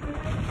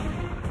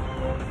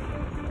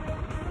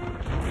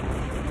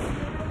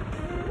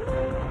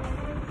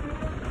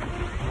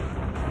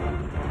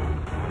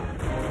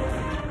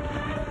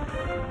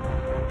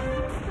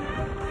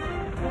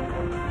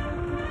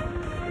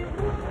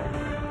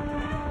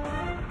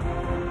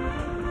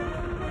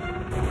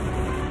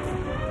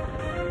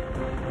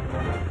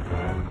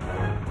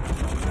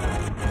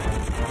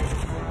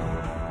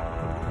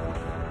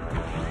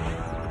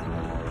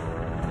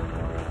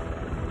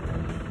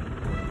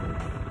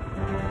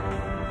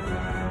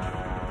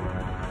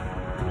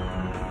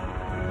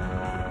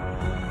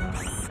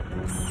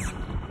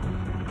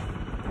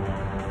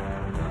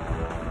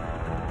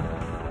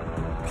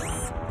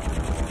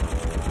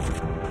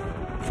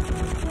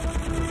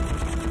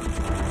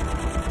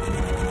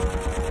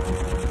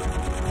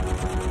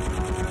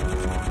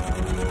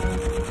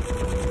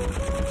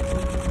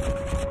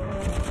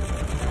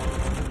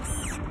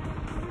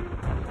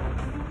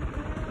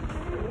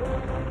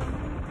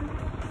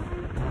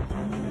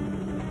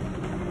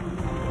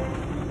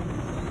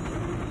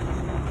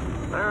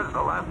 There's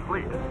the last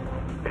fleet.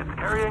 It's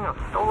carrying a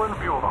stolen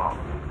fuel bomb.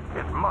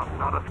 It must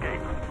not escape.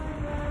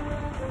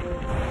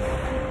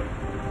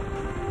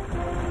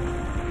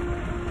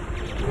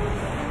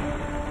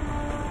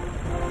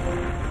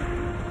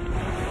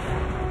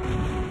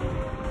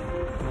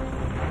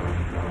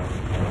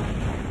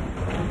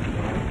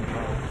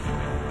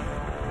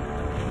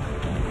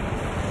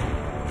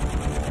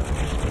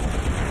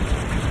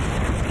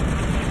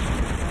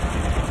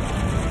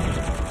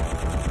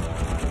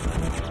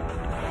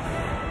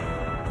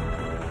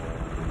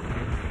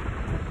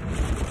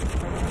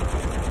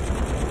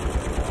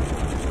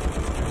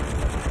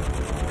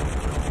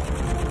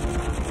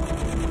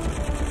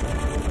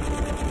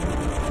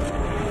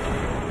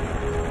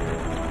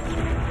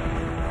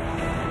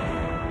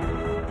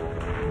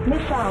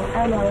 Missile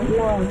ammo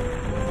low.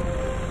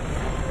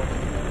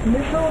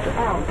 Missiles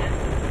out.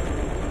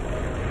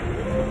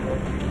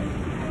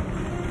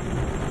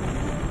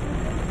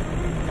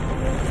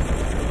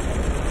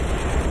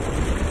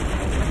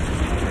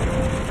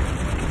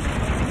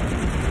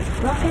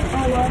 Rocket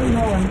ammo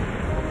low.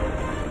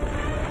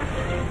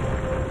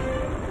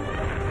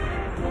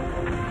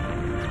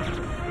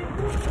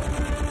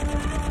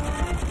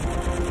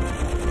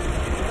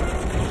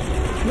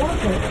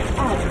 Rocket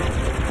out.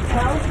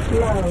 Health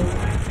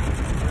low.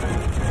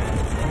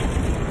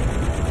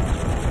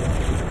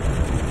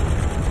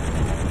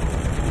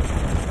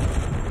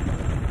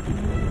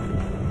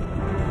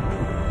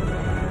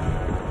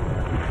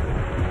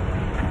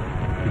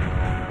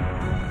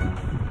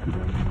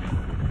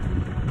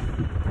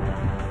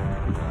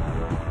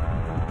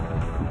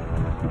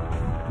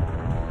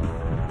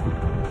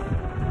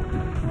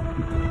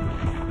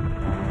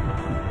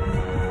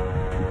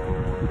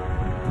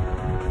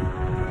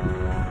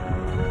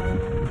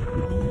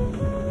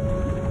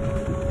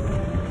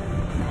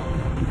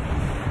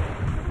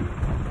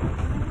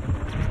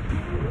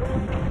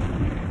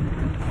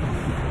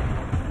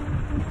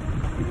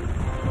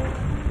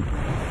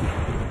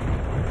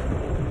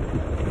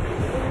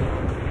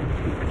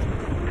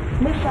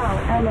 Missile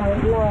ammo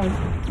low.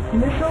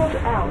 Missiles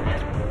out.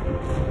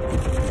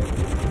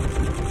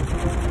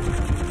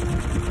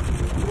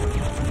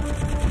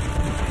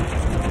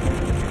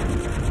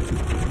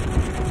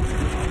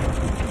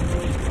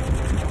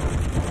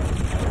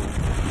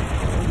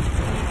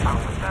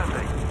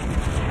 Outstanding.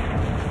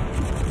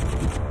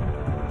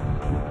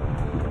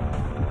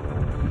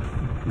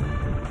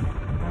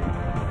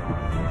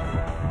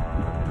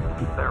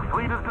 Their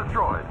fleet is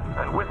destroyed,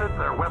 and with it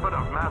their weapon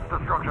of mass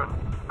destruction.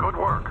 Good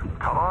work.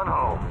 Come on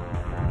home.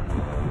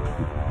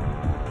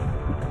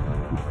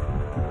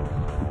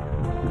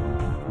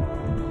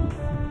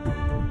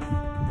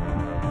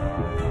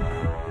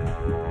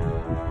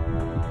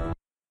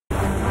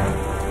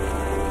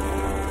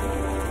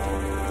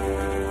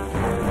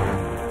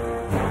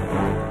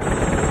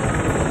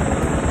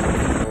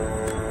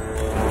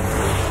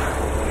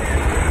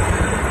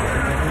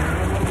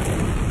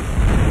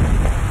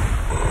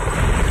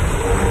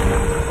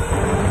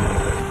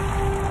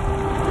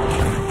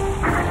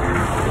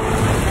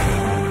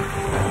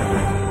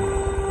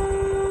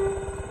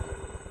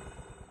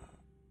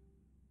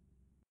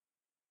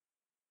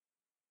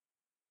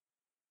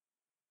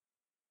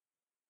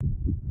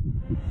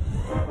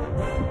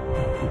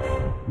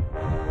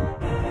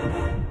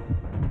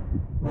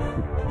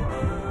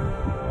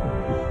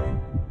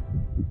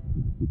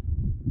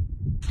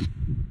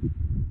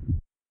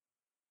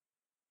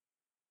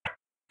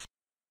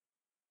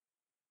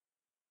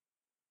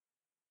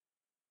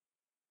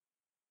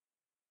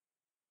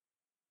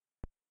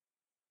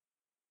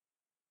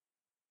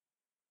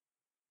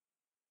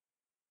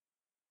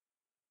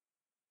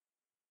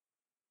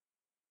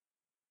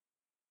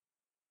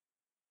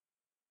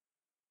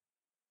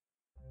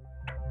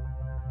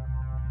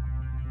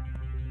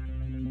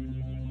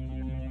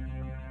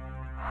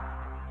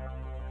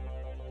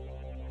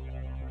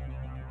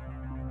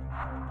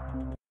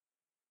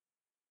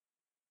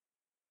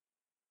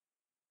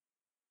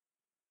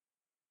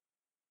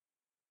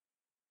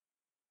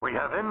 We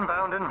have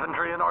inbound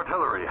infantry and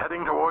artillery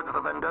heading towards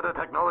the Vendetta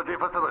Technology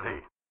facility.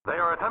 They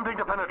are attempting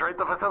to penetrate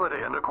the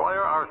facility and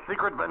acquire our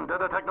secret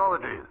Vendetta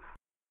technologies.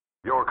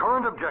 Your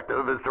current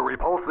objective is to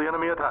repulse the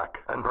enemy attack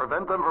and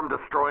prevent them from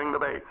destroying the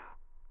base.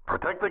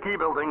 Protect the key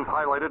buildings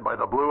highlighted by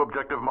the blue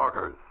objective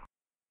markers.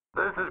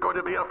 This is going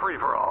to be a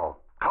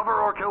free-for-all. Cover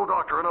or kill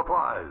doctrine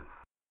applies.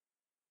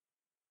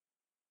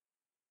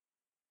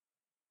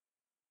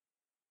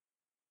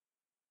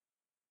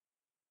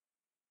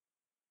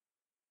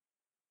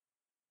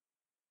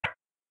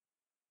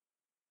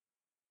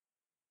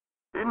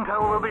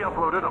 Intel will be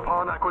uploaded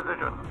upon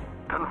acquisition.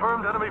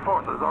 Confirmed enemy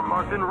forces are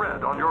marked in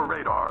red on your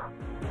radar.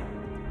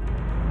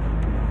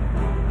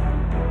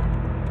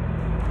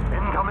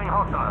 Incoming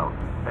hostiles.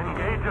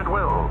 Engage at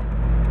will.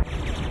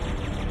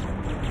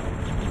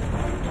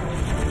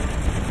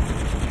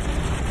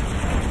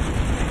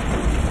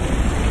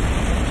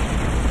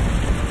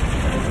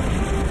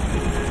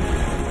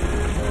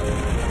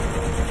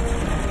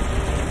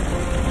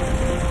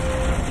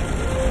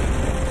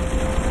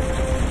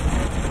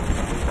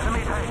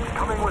 Enemy tanks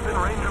coming within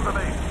range of the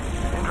base.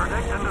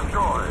 Interdict and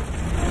destroy.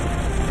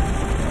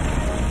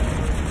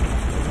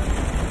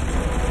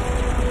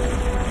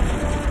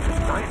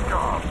 Nice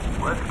job.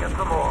 Let's get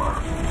some more.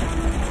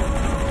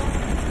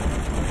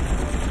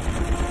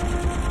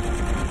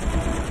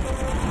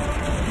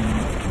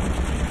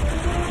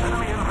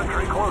 Enemy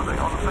infantry closing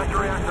on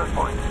factory access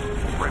points.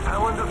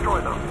 Repel and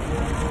destroy them.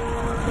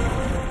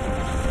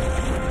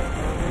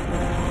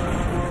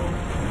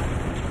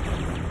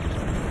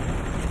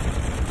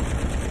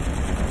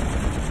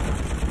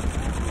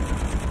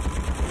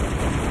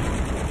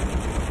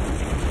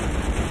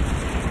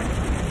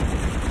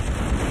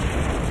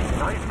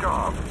 Nice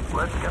job.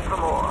 Let's get some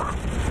more.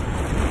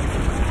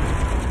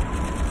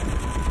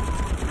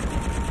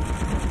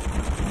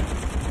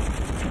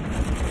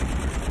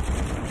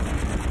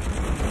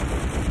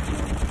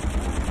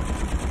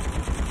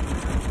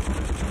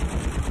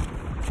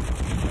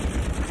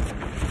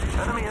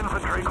 Enemy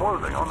infantry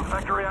closing on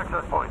factory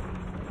access points.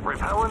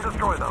 Repel and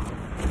destroy them.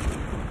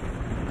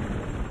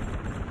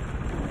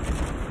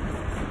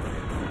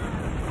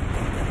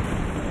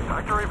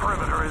 Factory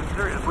perimeter is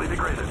seriously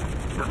degraded.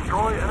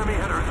 Destroy enemy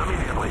headers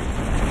immediately.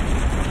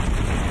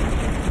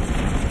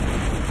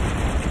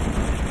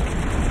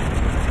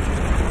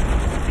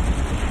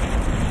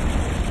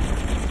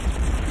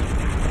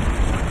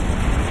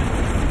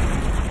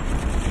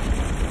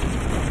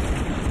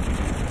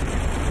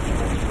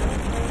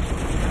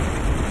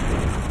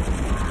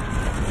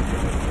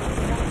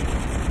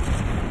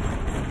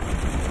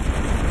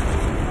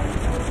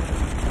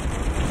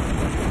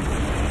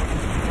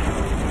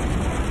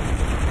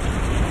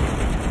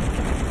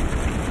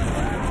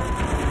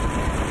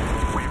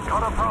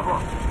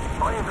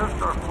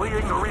 Scientists are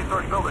fleeing the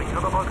research building to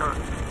the bunker.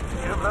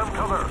 Give them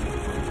cover.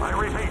 I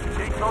repeat,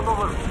 geeks on the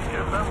loose.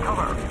 Give them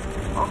cover.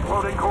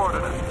 Uploading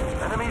coordinates.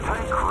 Enemy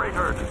tank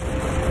cratered.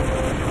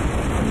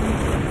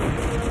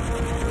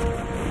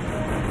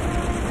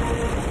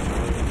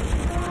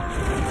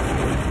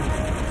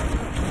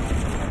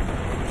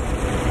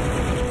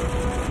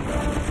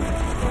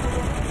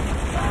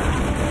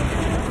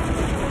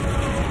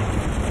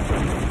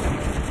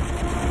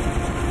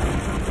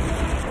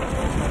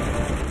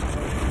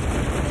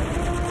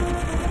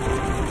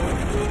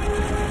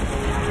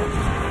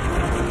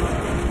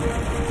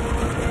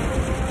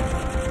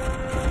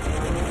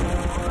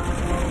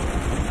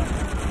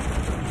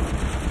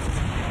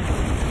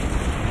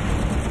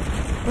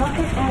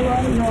 Rocket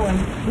alloy low.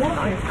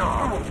 Nice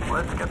job.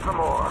 Let's get some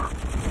more.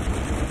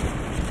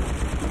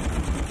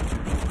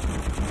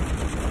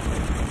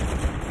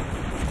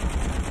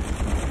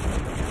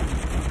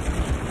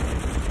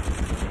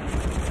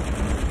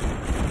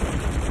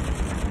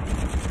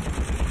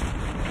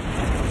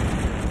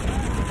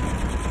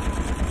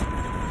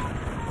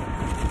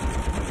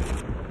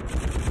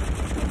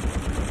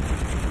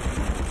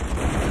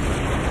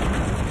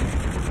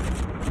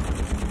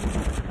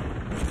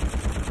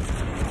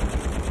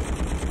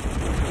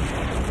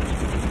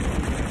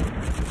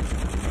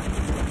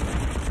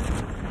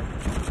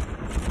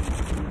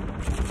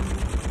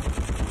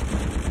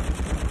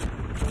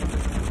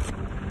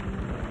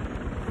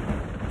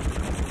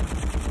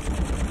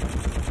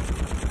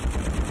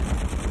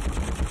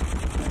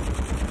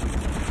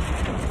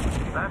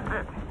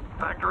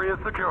 is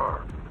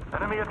secure.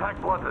 Enemy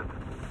attack blunted.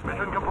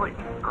 Mission complete.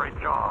 Great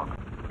job.